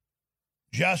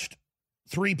just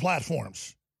 3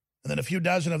 platforms and then a few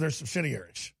dozen of their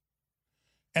subsidiaries.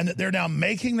 And that they're now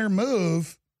making their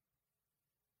move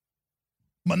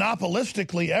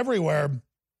monopolistically everywhere,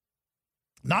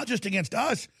 not just against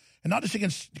us and not just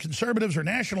against conservatives or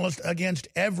nationalists, against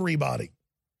everybody.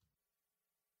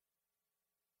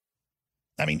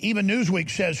 I mean, even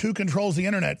Newsweek says who controls the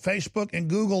internet? Facebook and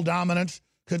Google dominance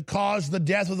could cause the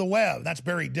death of the web. That's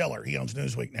Barry Diller. He owns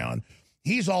Newsweek now. And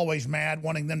he's always mad,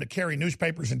 wanting them to carry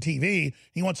newspapers and TV.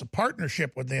 He wants a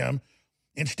partnership with them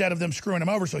instead of them screwing him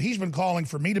over. So he's been calling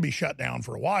for me to be shut down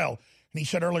for a while. And he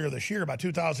said earlier this year, about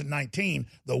 2019,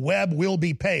 the web will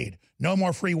be paid. No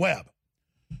more free web.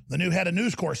 The new head of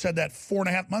News Corps said that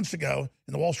 4.5 months ago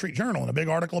in the Wall Street Journal in a big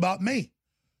article about me.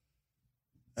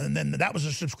 And then that was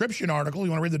a subscription article. You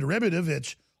want to read the derivative?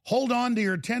 It's hold on to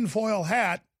your tinfoil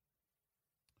hat.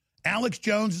 Alex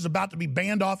Jones is about to be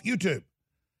banned off YouTube.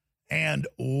 And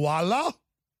voila,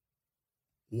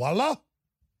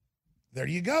 there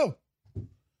you go.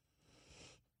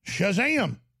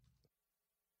 Shazam.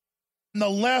 And the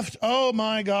left, oh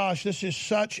my gosh, this is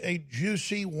such a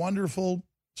juicy, wonderful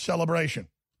celebration.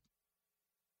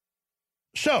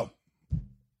 So,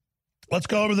 let's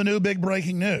go over the new big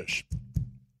breaking news.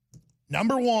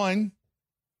 Number one,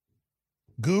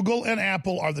 Google and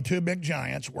Apple are the two big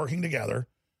giants working together.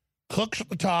 Cook's at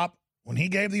the top. When he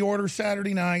gave the order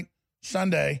Saturday night,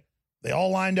 Sunday, they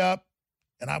all lined up,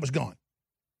 and I was gone.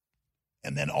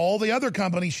 And then all the other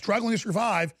companies struggling to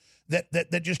survive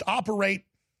that just operate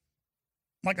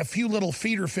like a few little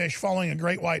feeder fish following a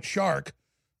great white shark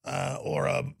or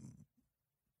a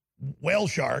whale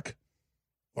shark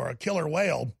or a killer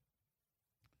whale.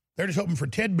 They're just hoping for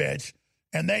tidbits,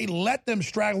 and they let them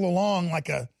straggle along like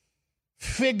a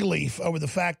fig leaf over the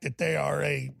fact that they are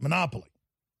a monopoly.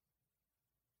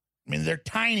 I mean, they're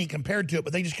tiny compared to it,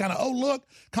 but they just kind of, oh, look,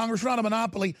 Congress, we're not a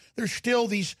monopoly. There's still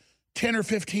these 10 or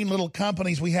 15 little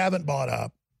companies we haven't bought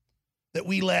up that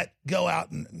we let go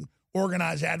out and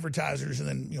organize advertisers and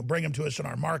then bring them to us in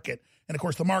our market. And, of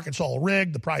course, the market's all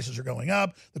rigged. The prices are going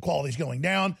up. The quality's going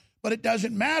down. But it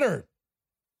doesn't matter.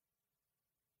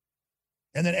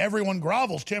 And then everyone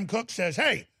grovels. Tim Cook says,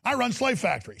 hey, I run slave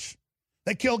factories.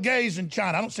 They kill gays in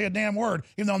China. I don't say a damn word,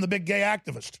 even though I'm the big gay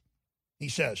activist, he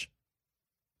says.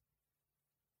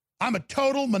 I'm a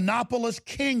total monopolist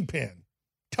kingpin,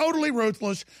 totally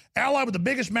ruthless, allied with the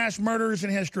biggest mass murderers in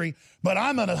history, but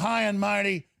I'm in a high and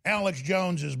mighty Alex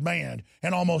Jones's band,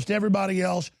 and almost everybody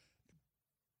else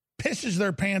pisses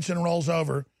their pants and rolls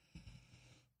over,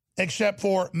 except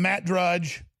for Matt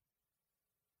Drudge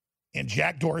and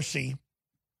Jack Dorsey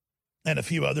and a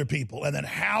few other people. And then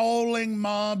howling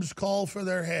mobs call for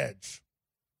their heads.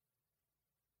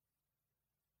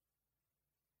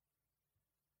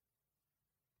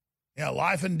 Yeah,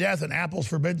 life and death in Apple's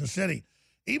Forbidden City.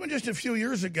 Even just a few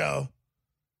years ago,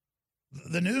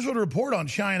 the news would report on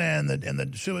China and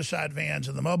the suicide vans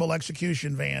and the mobile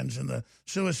execution vans and the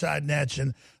suicide nets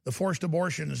and the forced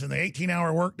abortions and the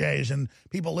 18-hour workdays and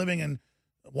people living in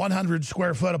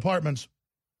 100-square-foot apartments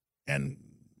and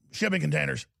shipping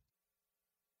containers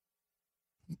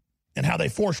and how they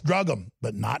forced drug them,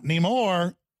 but not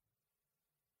anymore.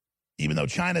 Even though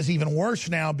China's even worse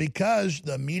now because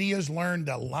the media's learned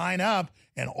to line up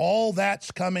and all that's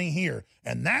coming here.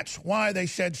 And that's why they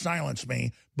said silence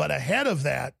me. But ahead of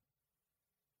that,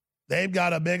 they've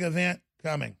got a big event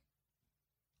coming.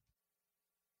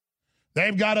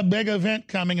 They've got a big event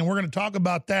coming, and we're going to talk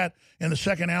about that in the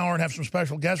second hour and have some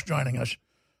special guests joining us.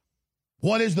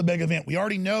 What is the big event? We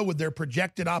already know with their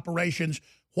projected operations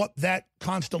what that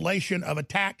constellation of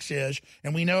attacks is,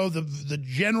 and we know the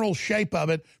general shape of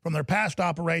it from their past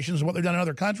operations, what they've done in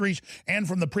other countries, and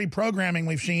from the pre-programming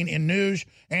we've seen in news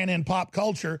and in pop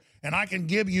culture. And I can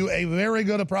give you a very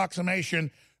good approximation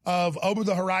of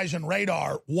over-the-horizon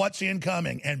radar, what's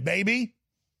incoming. And, baby,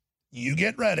 you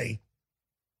get ready,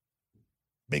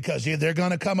 because they're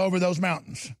going to come over those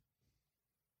mountains.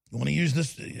 You want to use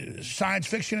this science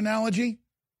fiction analogy?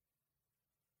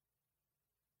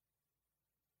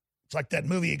 It's like that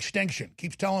movie Extinction.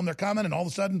 Keeps telling them they're coming, and all of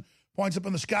a sudden points up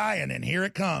in the sky, and then here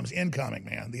it comes, incoming,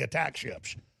 man, the attack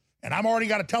ships. And I've already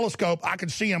got a telescope. I can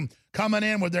see them coming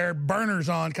in with their burners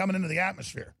on, coming into the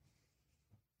atmosphere.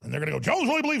 And they're going to go, Jones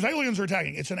really believes aliens are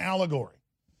attacking. It's an allegory.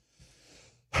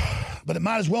 But it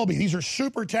might as well be. These are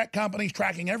super tech companies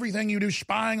tracking everything you do,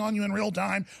 spying on you in real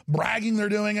time, bragging they're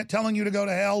doing it, telling you to go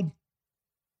to hell.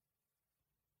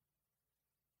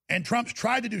 And Trump's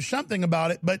tried to do something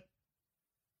about it, but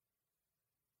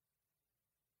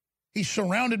he's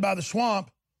surrounded by the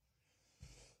swamp.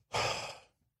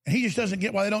 And he just doesn't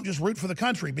get why they don't just root for the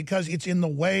country, because it's in the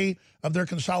way of their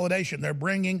consolidation. They're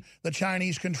bringing the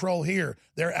Chinese control here.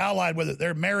 They're allied with it.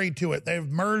 They're married to it. They've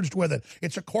merged with it.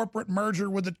 It's a corporate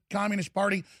merger with the Communist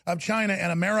Party of China,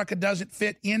 and America doesn't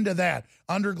fit into that.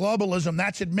 Under globalism,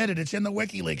 that's admitted. It's in the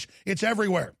WikiLeaks. It's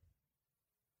everywhere.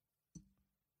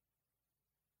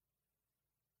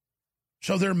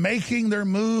 So they're making their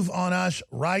move on us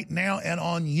right now and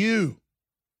on you.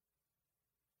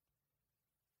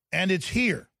 And it's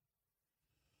here.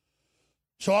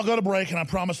 So I'll go to break, and I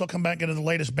promise I'll come back into the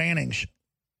latest bannings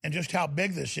and just how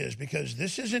big this is, because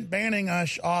this isn't banning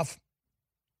us off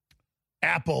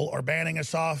Apple or banning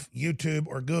us off YouTube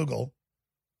or Google.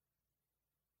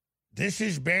 This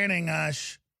is banning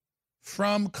us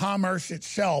from commerce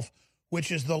itself,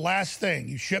 which is the last thing.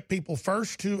 You ship people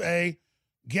first to a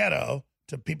ghetto,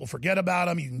 to people forget about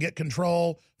them. You can get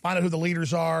control, find out who the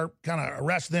leaders are, kind of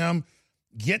arrest them,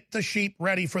 get the sheep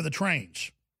ready for the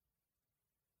trains.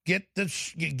 Get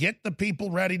the people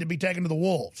ready to be taken to the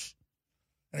wolves.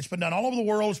 And it's been done all over the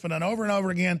world. It's been done over and over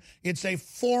again. It's a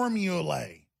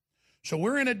formulae. So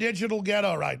we're in a digital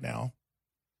ghetto right now.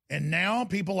 And now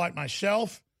people like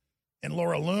myself and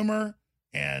Laura Loomer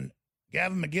and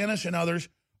Gavin McInnes and others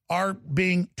are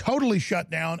being totally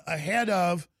shut down ahead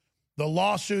of the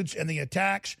lawsuits and the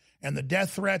attacks and the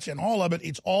death threats and all of it.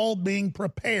 It's all being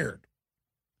prepared.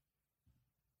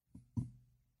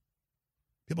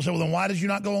 People say, well, then why did you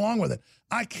not go along with it?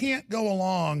 I can't go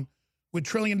along with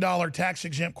trillion-dollar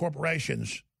tax-exempt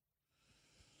corporations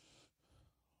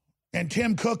and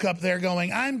Tim Cook up there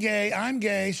going, I'm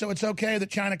gay, so it's okay that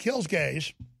China kills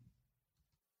gays.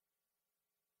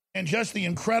 And just the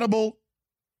incredible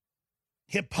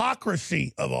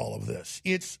hypocrisy of all of this.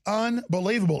 It's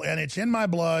unbelievable, and it's in my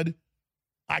blood.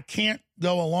 I can't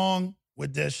go along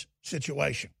with this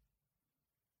situation.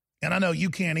 And I know you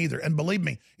can't either. And believe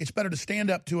me, it's better to stand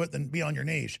up to it than be on your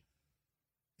knees.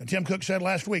 And Tim Cook said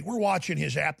last week, we're watching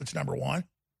his app that's number one.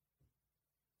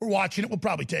 We're watching it. We'll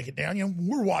probably take it down. You know,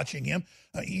 we're watching him.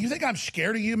 You think I'm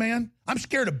scared of you, man? I'm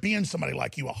scared of being somebody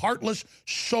like you, a heartless,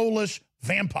 soulless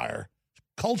vampire,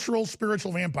 cultural,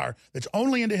 spiritual vampire that's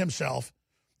only into himself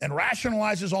and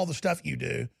rationalizes all the stuff you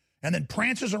do and then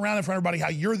prances around in front of everybody how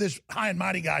you're this high and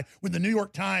mighty guy with the New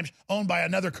York Times owned by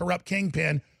another corrupt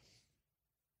kingpin,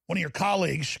 one of your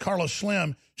colleagues, Carlos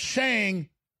Slim, saying,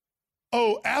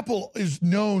 oh, Apple is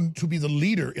known to be the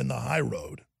leader in the high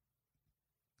road.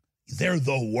 They're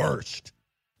the worst.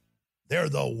 They're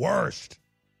the worst.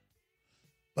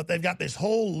 But they've got this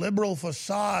whole liberal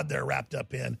facade they're wrapped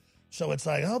up in. So it's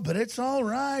like, oh, but it's all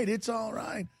right. It's all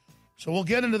right. So we'll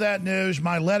get into that news.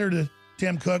 My letter to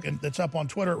Tim Cook, and that's up on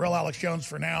Twitter at Real Alex Jones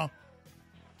for now.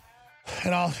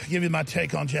 And I'll give you my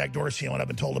take on Jack Dorsey and what I've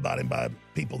been told about him by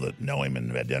people that know him and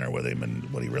had dinner with him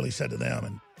and what he really said to them.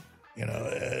 And, you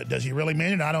know, does he really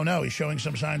mean it? I don't know. He's showing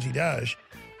some signs he does.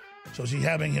 So is he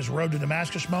having his road to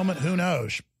Damascus moment? Who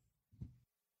knows?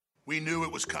 We knew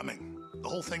it was coming. The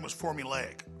whole thing was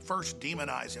formulaic. First,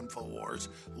 demonize InfoWars,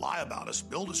 lie about us,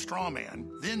 build a straw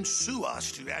man, then sue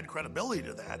us to add credibility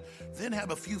to that, then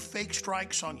have a few fake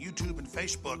strikes on YouTube and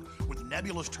Facebook with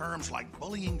nebulous terms like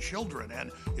bullying children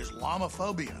and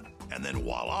Islamophobia. And then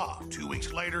voila, 2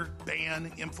 weeks later,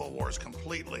 ban InfoWars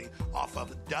completely off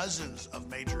of dozens of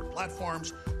major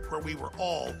platforms where we were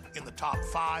all in the top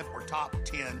 5 or top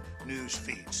 10 news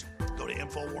feeds. Go to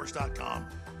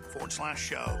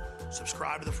Infowars.com/show.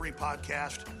 Subscribe to the free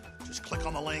podcast. Just click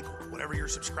on the link, whatever you're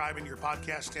subscribing your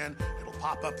podcast in, it'll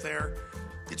pop up there.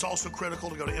 It's also critical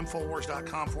to go to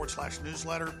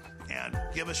Infowars.com/newsletter and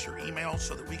give us your email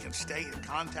so that we can stay in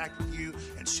contact with you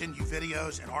and send you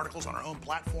videos and articles on our own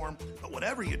platform. But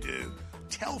whatever you do,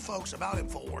 tell folks about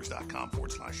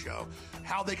Infowars.com/show,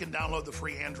 how they can download the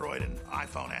free Android and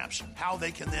iPhone apps, how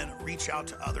they can then reach out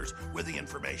to others with the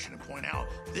information and point out,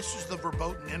 this is the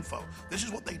verboten info. This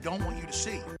is what they don't want you to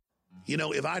see. You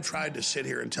know, if I tried to sit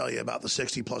here and tell you about the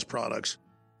 60-plus products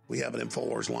we have at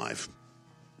InfoWars Live,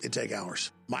 it'd take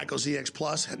hours. Myco ZX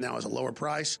Plus now has a lower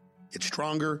price. It's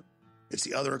stronger. It's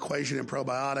the other equation in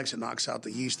probiotics. It knocks out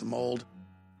the yeast, the mold,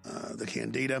 the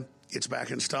candida. It's back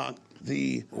in stock.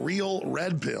 The Real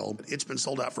Red Pill, it's been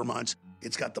sold out for months.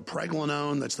 It's got the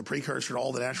pregnenolone, that's the precursor to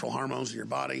all the natural hormones in your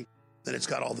body. Then it's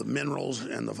got all the minerals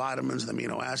and the vitamins, the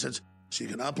amino acids, so you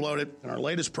can upload it. And our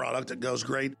latest product that goes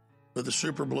great with the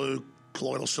Super Blue,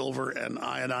 colloidal silver, and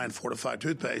iodine fortified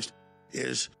toothpaste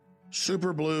is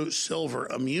Super Blue Silver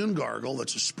Immune Gargle.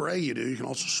 That's a spray you do. You can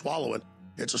also swallow it.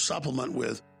 It's a supplement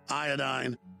with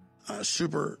iodine,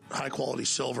 super high-quality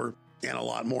silver, and a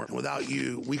lot more. And without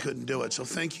you, we couldn't do it. So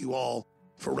thank you all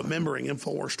for remembering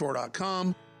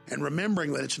InfoWarsStore.com and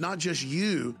remembering that it's not just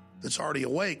you that's already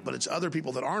awake, but it's other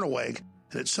people that aren't awake,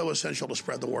 and it's so essential to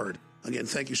spread the word. Again,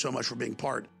 thank you so much for being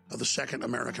part of the Second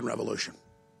American Revolution.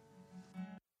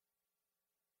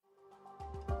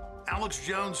 Alex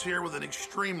Jones here with an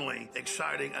extremely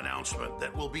exciting announcement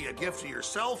that will be a gift to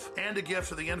yourself and a gift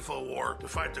to the InfoWar to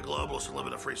fight the globalists and live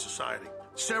in a free society.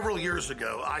 Several years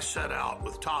ago, I set out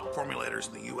with top formulators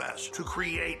in the U.S. to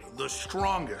create the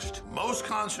strongest, most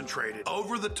concentrated,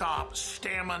 over-the-top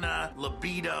stamina,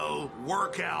 libido,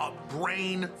 workout,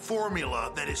 brain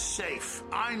formula that is safe.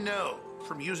 I know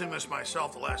from using this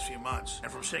myself the last few months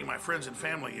and from seeing my friends and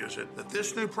family use it, that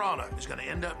this new product is going to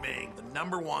end up being the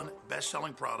 #1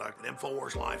 best-selling product at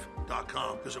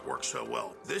InfoWarsLife.com because it works so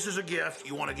well. This is a gift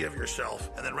you want to give yourself,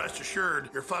 and then rest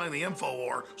assured you're funding the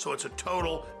InfoWar, so it's a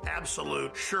total,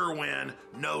 absolute, sure win,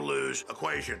 no-lose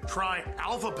equation. Try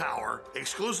Alpha Power,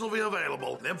 exclusively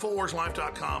available at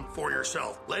InfoWarsLife.com for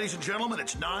yourself. Ladies and gentlemen,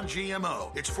 it's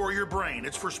non-GMO. It's for your brain,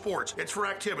 it's for sports, it's for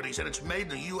activities, and it's made in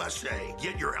the USA.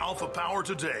 Get your Alpha Power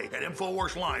today at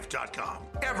InfoWarsLife.com.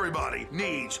 Everybody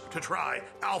needs to try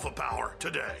Alpha Power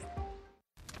today.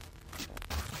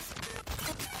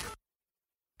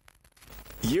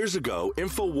 Years ago,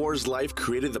 InfoWars Life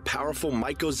created the powerful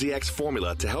MycoZX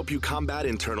formula to help you combat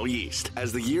internal yeast.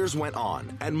 As the years went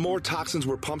on and more toxins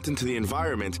were pumped into the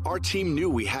environment, our team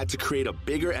knew we had to create a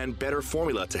bigger and better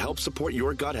formula to help support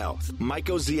your gut health.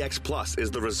 MycoZX Plus is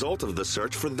the result of the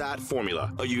search for that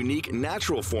formula, a unique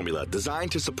natural formula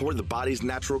designed to support the body's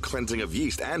natural cleansing of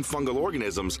yeast and fungal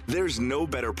organisms. There's no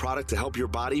better product to help your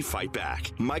body fight back.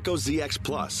 MycoZX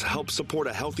Plus helps support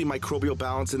a healthy microbial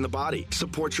balance in the body,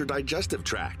 supports your digestive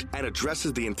tract, and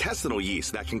addresses the intestinal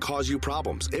yeast that can cause you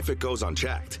problems if it goes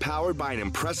unchecked. Powered by an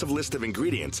impressive list of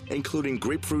ingredients, including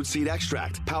grapefruit seed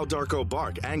extract, pau d'arco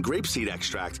bark, and grapeseed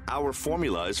extract, our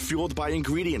formula is fueled by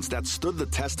ingredients that stood the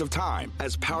test of time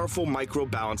as powerful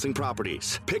microbalancing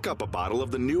properties. Pick up a bottle of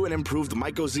the new and improved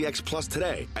MycoZX Plus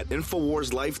today at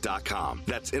InfoWarsLife.com.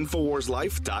 That's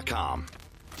InfoWarsLife.com.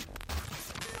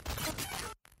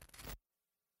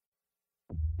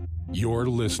 You're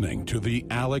listening to The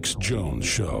Alex Jones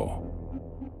Show.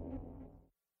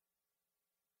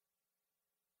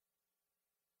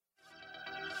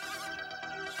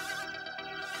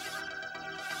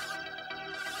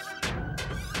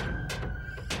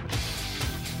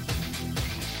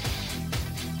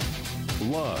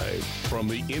 Live from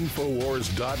the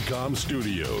Infowars.com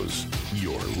studios,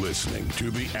 you're listening to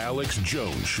The Alex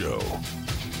Jones Show.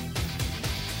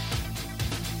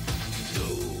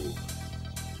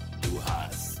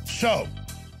 So,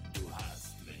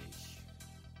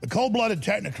 the cold-blooded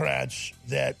technocrats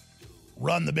that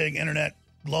run the big internet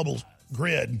global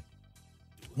grid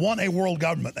want a world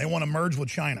government. They want to merge with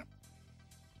China.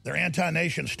 They're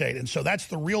anti-nation state. And so that's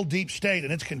the real deep state,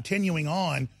 and it's continuing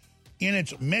on in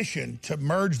its mission to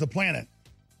merge the planet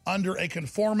under a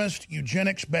conformist,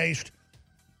 eugenics-based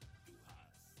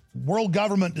world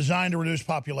government designed to reduce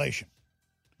population.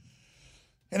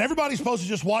 And everybody's supposed to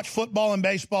just watch football and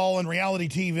baseball and reality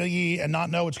TV and not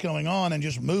know what's going on and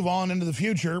just move on into the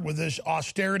future with this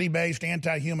austerity-based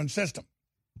anti-human system.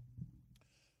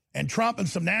 And Trump and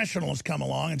some nationalists come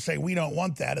along and say, we don't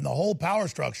want that. And the whole power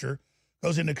structure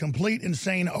goes into complete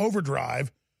insane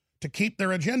overdrive to keep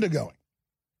their agenda going.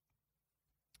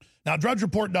 Now,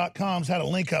 DrudgeReport.com's had a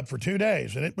link up for 2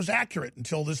 days, and it was accurate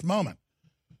until this moment.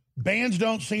 Bans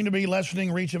don't seem to be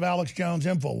lessening reach of Alex Jones'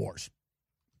 InfoWars.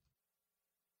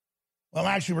 Well,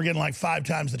 actually, we're getting like 5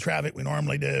 times the traffic we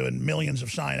normally do and millions of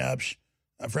signups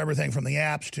for everything from the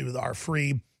apps to our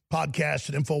free podcast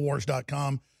at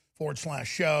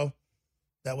Infowars.com/show.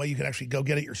 That way you can actually go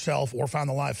get it yourself or find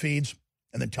the live feeds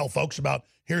and then tell folks about,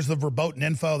 here's the verboten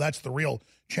info. That's the real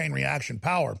chain reaction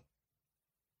power.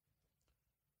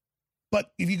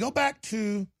 But if you go back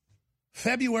to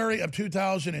February of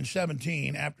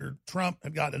 2017, after Trump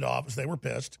had gotten into office, they were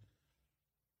pissed.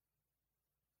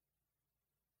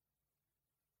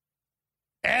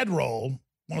 AdRoll,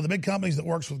 one of the big companies that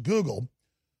works with Google,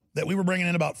 that we were bringing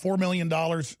in about $4 million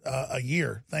a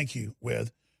year, thank you,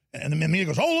 with. And the media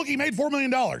goes, oh, look, he made $4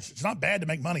 million. It's not bad to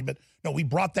make money, but no, we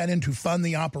brought that in to fund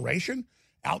the operation,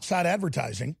 outside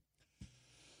advertising.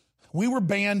 We were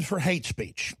banned for hate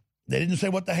speech. They didn't say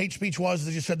what the hate speech was.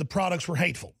 They just said the products were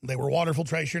hateful. They were water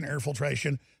filtration, air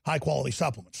filtration, high-quality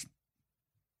supplements.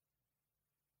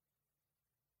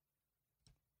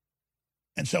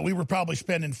 And so we were probably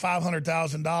spending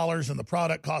 $500,000 and the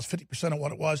product cost 50% of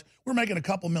what it was. We're making a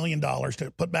couple $1 million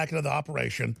to put back into the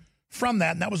operation from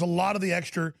that. And that was a lot of the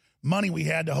extra money we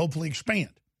had to hopefully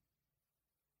expand.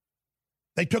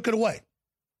 They took it away.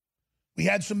 We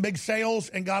had some big sales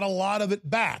and got a lot of it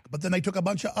back, but then they took a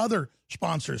bunch of other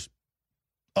sponsors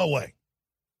away.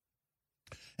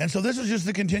 And so this is just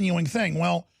the continuing thing.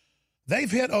 Well, they've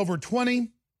hit over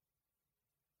 20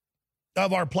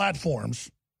 of our platforms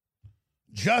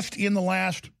just in the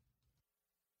last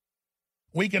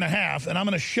week and a half, and I'm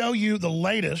going to show you the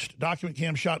latest. Document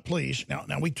cam shot, please. Now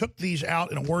we took these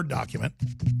out in a Word document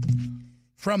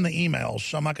from the emails,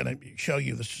 so I'm not going to show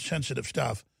you the sensitive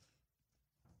stuff.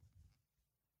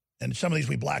 And some of these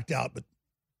we blacked out, but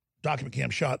document cam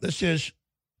shot. This is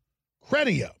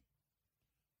Cretio.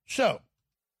 So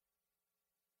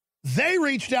they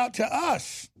reached out to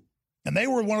us, and they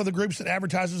were one of the groups that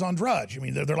advertises on Drudge. I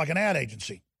mean, they're like an ad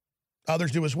agency.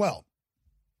 Others do as well.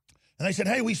 And they said,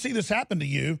 hey, we see this happen to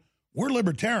you. We're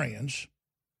libertarians,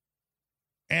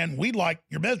 and we'd like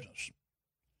your business.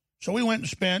 So we went and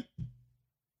spent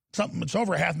something that's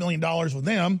over $500,000 with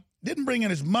them. Didn't bring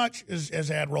in as much as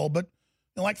AdRoll, but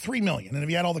like $3 million. And if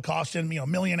you had all the costs in, $1.5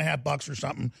 million or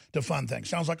something to fund things.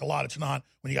 Sounds like a lot. It's not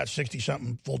when you got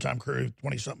 60-something full-time crew,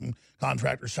 20-something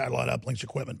contractors, satellite uplinks,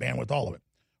 equipment, bandwidth, all of it.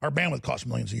 Our bandwidth costs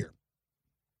millions a year.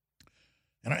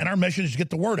 And our mission is to get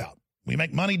the word out. We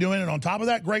make money doing it. On top of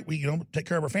that, great. We take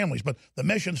care of our families. But the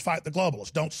mission's fight the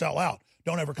globalists. Don't sell out.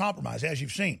 Don't ever compromise, as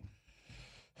you've seen.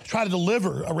 Try to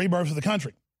deliver a rebirth of the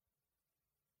country.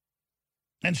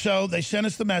 And so they sent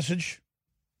us the message,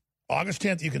 August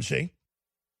 10th, you can see.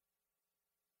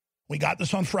 We got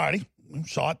this on Friday. We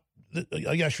saw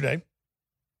it yesterday.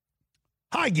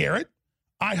 Hi, Garrett.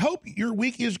 I hope your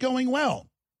week is going well.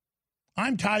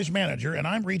 I'm Ty's manager, and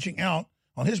I'm reaching out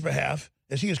on his behalf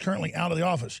as he is currently out of the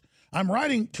office. I'm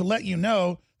writing to let you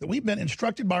know that we've been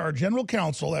instructed by our general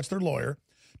counsel, that's their lawyer,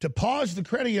 to pause the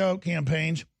Cretio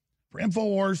campaigns for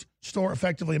InfoWars store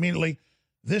effectively immediately.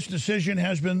 This decision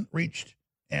has been reached,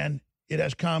 and it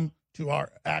has come to our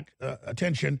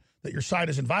attention that your site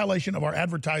is in violation of our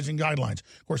advertising guidelines.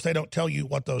 Of course, they don't tell you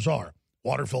what those are.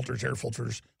 Water filters, air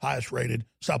filters, highest rated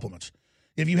supplements.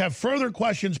 If you have further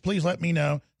questions, please let me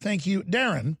know. Thank you,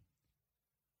 Darren,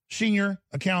 Senior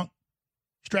Account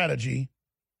Strategy,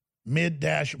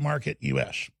 Mid-Market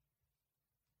US.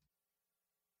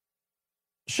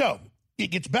 So it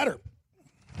gets better.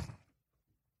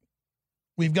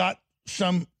 We've got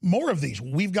some more of these.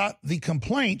 We've got the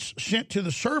complaints sent to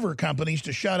the server companies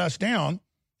to shut us down,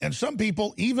 and some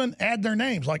people even add their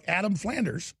names, like Adam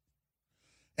Flanders,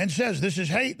 and says this is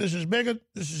hate, this is bigot,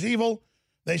 this is evil.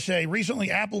 They say recently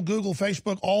Apple, Google,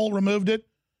 Facebook all removed it.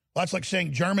 Well, that's like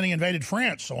saying Germany invaded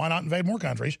France, so why not invade more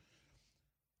countries?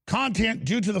 Content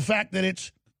due to the fact that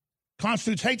it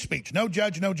constitutes hate speech. No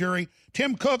judge, no jury.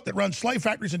 Tim Cook, that runs slave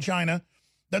factories in China,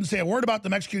 doesn't say a word about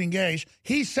them executing gays.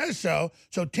 He says so.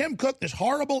 So Tim Cook, this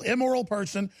horrible, immoral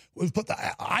person who's put the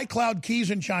iCloud keys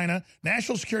in China,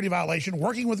 national security violation,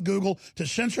 working with Google to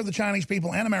censor the Chinese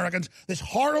people and Americans, this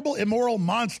horrible, immoral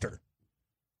monster,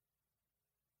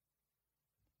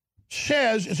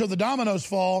 says, and so the dominoes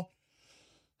fall.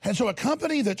 And so a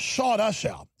company that sought us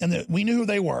out, and that we knew who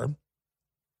they were,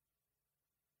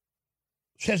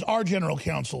 says our general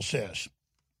counsel says.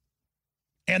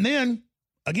 And then,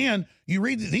 again, you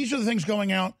read, these are the things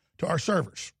going out to our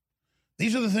servers.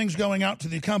 These are the things going out to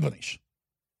the companies.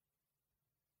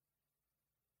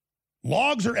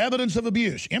 Logs are evidence of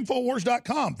abuse.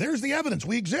 Infowars.com. There's the evidence.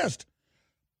 We exist.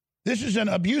 This is an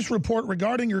abuse report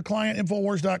regarding your client,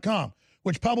 Infowars.com,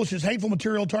 which publishes hateful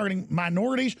material targeting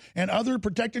minorities and other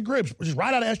protected groups, which is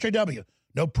right out of SJW.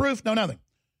 No proof, no nothing.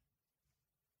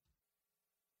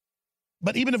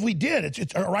 But even if we did,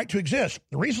 it's a right to exist.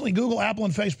 Recently, Google, Apple,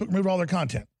 and Facebook removed all their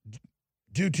content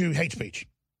due to hate speech.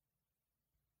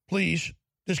 Please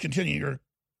discontinue your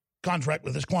contract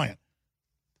with this client.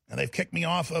 And they've kicked me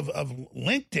off of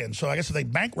LinkedIn, so I guess if they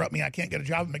bankrupt me, I can't get a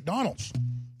job at McDonald's.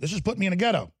 This has put me in a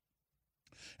ghetto.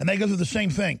 And they go through the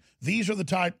same thing. These are the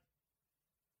type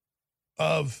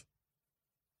of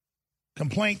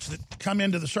complaints that come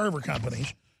into the server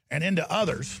companies and into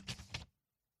others.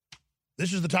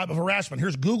 This is the type of harassment.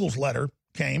 Here's Google's letter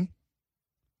came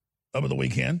over the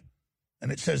weekend,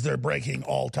 and it says they're breaking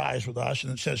all ties with us,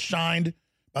 and it says signed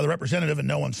by the representative, and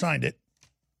no one signed it.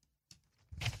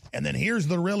 And then here's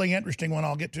the really interesting one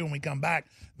I'll get to when we come back.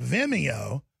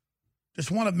 Vimeo, just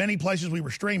one of many places we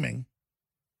were streaming,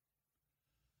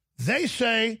 they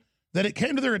say that it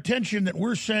came to their attention that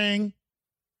we're saying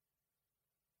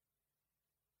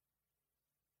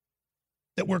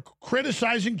that we're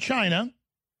criticizing China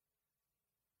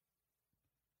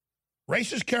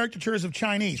Racist caricatures of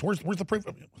Chinese. Where's the proof?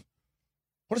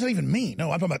 What does that even mean?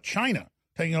 No, I'm talking about China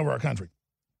taking over our country.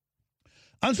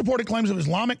 Unsupported claims of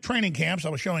Islamic training camps, I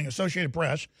was showing Associated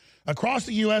Press, across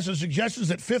the U.S. and suggestions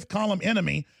that fifth column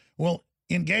enemy will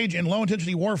engage in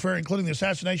low-intensity warfare, including the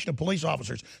assassination of police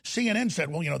officers. CNN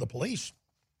said, well, the police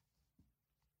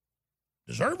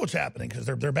deserve what's happening because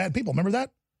they're bad people. Remember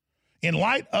that? In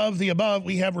light of the above,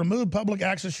 we have removed public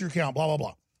access to your account, blah, blah,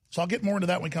 blah. So I'll get more into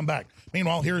that when we come back.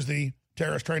 Meanwhile, here's the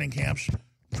terrorist training camps,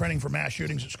 training for mass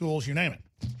shootings at schools, you name it.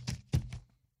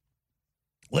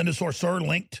 Linda Sarsour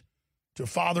linked to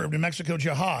father of New Mexico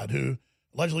jihad who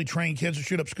allegedly trained kids to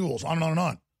shoot up schools, on and on and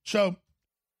on. So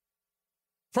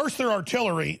first their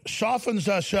artillery softens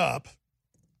us up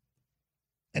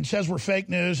and says we're fake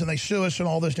news and they sue us and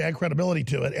all this to add credibility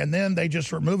to it. And then they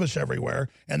just remove us everywhere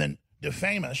and then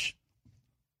defame us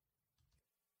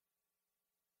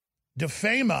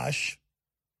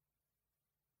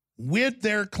with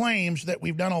their claims that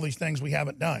we've done all these things we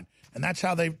haven't done. And that's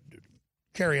how they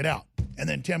carry it out. And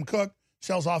then Tim Cook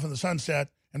sells off in the sunset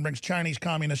and brings Chinese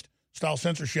communist-style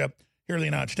censorship here in the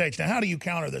United States. Now, how do you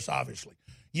counter this, obviously?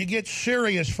 You get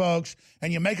serious, folks,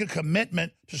 and you make a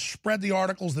commitment to spread the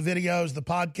articles, the videos, the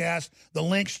podcasts, the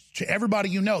links to everybody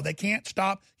you know. They can't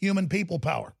stop human people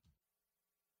power.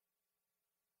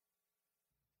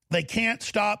 They can't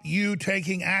stop you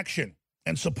taking action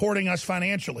and supporting us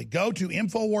financially. Go to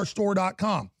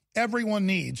InfoWarsStore.com. Everyone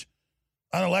needs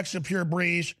an Alexa Pure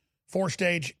Breeze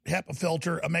 4-stage HEPA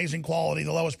filter, amazing quality,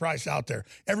 the lowest price out there.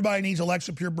 Everybody needs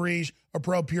Alexa Pure Breeze or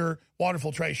Pro Pure water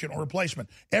filtration or replacement.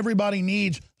 Everybody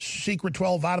needs Secret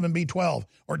 12 Vitamin B12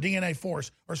 or DNA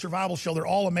Force or Survival Shield. They're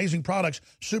all amazing products,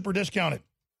 super discounted.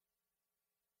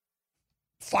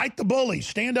 Fight the bullies.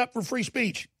 Stand up for free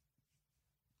speech.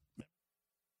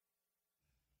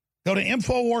 Go to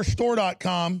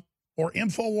InfoWarsStore.com or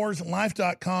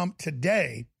InfoWarsLife.com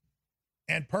today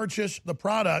and purchase the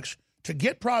products to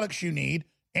get products you need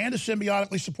and to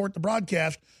symbiotically support the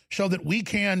broadcast so that we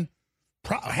can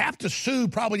have to sue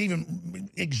probably to even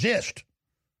exist.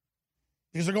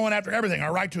 Because they're going after everything.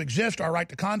 Our right to exist, our right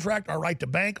to contract, our right to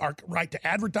bank, our right to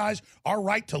advertise, our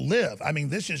right to live. I mean,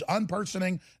 this is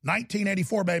unpersoning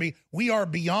 1984, baby. We are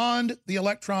beyond the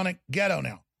electronic ghetto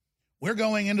now. We're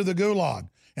going into the gulag.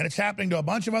 And it's happening to a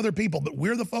bunch of other people, but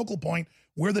we're the focal point.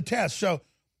 We're the test. So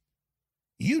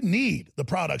you need the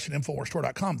products at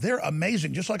InfoWarsStore.com. They're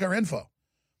amazing, just like our info.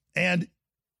 And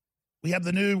we have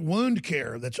the new wound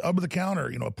care that's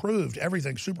over-the-counter, approved,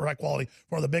 everything, super high quality,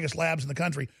 one of the biggest labs in the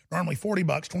country, normally $40,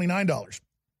 $29.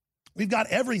 We've got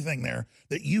everything there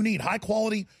that you need.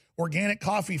 High-quality organic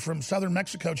coffee from southern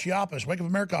Mexico, Chiapas, Wake of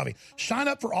America coffee. Sign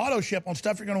up for auto ship on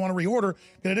stuff you're going to want to reorder.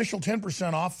 Get an additional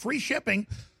 10% off. Free shipping.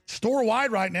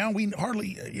 Store-wide right now, we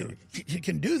hardly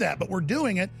can do that, but we're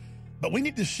doing it. But we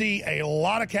need to see a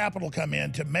lot of capital come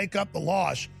in to make up the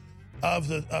loss of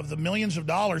the millions of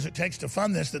dollars it takes to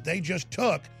fund this that they just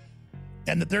took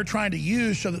and that they're trying to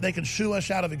use so that they can sue us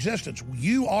out of existence.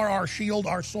 You are our shield,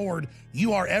 our sword.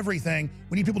 You are everything.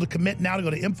 We need people to commit now to go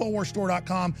to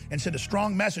InfoWarsStore.com and send a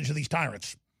strong message to these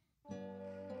tyrants.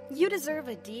 You deserve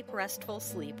a deep, restful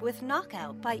sleep with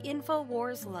Knockout by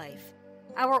InfoWars Life.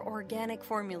 Our organic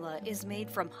formula is made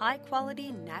from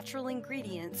high-quality natural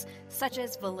ingredients such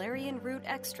as valerian root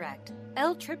extract,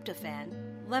 L-tryptophan,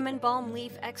 lemon balm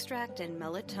leaf extract, and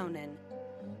melatonin.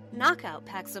 Knockout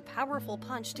packs a powerful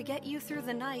punch to get you through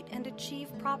the night and achieve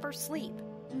proper sleep.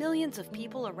 Millions of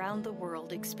people around the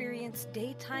world experience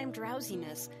daytime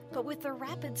drowsiness, but with the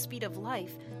rapid speed of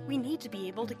life, we need to be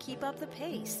able to keep up the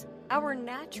pace. Our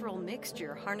natural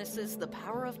mixture harnesses the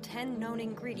power of 10 known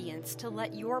ingredients to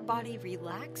let your body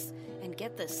relax and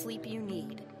get the sleep you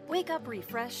need. Wake up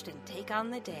refreshed and take on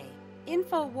the day.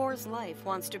 InfoWars Life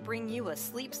wants to bring you a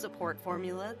sleep support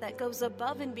formula that goes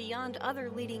above and beyond other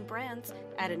leading brands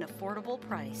at an affordable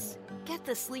price. Get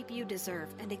the sleep you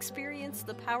deserve and experience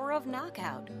the power of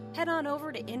Knockout. Head on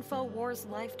over to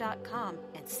InfoWarsLife.com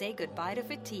and say goodbye to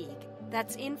fatigue.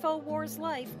 That's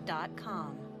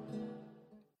InfoWarsLife.com.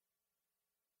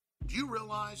 Do you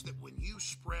realize that when you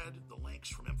spread the links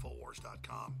from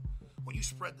InfoWars.com, when you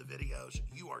spread the videos,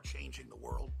 you are changing the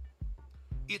world?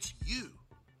 It's you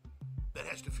that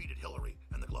has defeated Hillary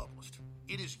and the globalists.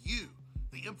 It is you,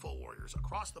 the info warriors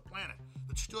across the planet,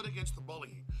 that stood against the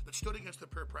bullying, that stood against the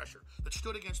peer pressure, that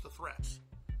stood against the threats,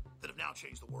 that have now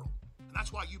changed the world. And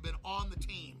that's why you've been on the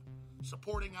team,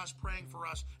 supporting us, praying for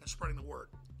us, and spreading the word.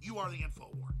 You are the info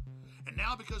war. And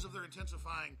now, because of their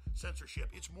intensifying censorship,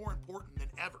 it's more important than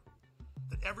ever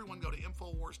that everyone go to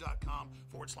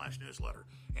Infowars.com/newsletter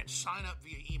and sign up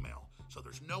via email. So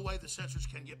there's no way the censors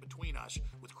can get between us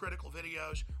with critical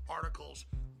videos, articles,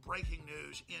 breaking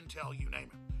news, intel, you name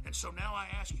it. And so now I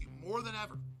ask you more than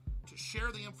ever to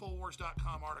share the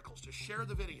Infowars.com articles, to share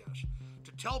the videos,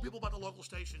 to tell people about the local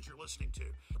stations you're listening to.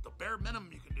 But the bare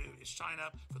minimum you can do is sign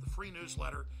up for the free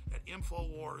newsletter at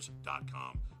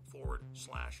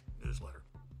Infowars.com/newsletter.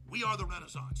 We are the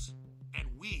Renaissance,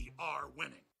 and we are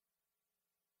winning.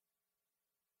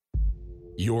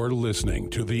 You're listening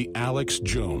to The Alex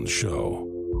Jones Show.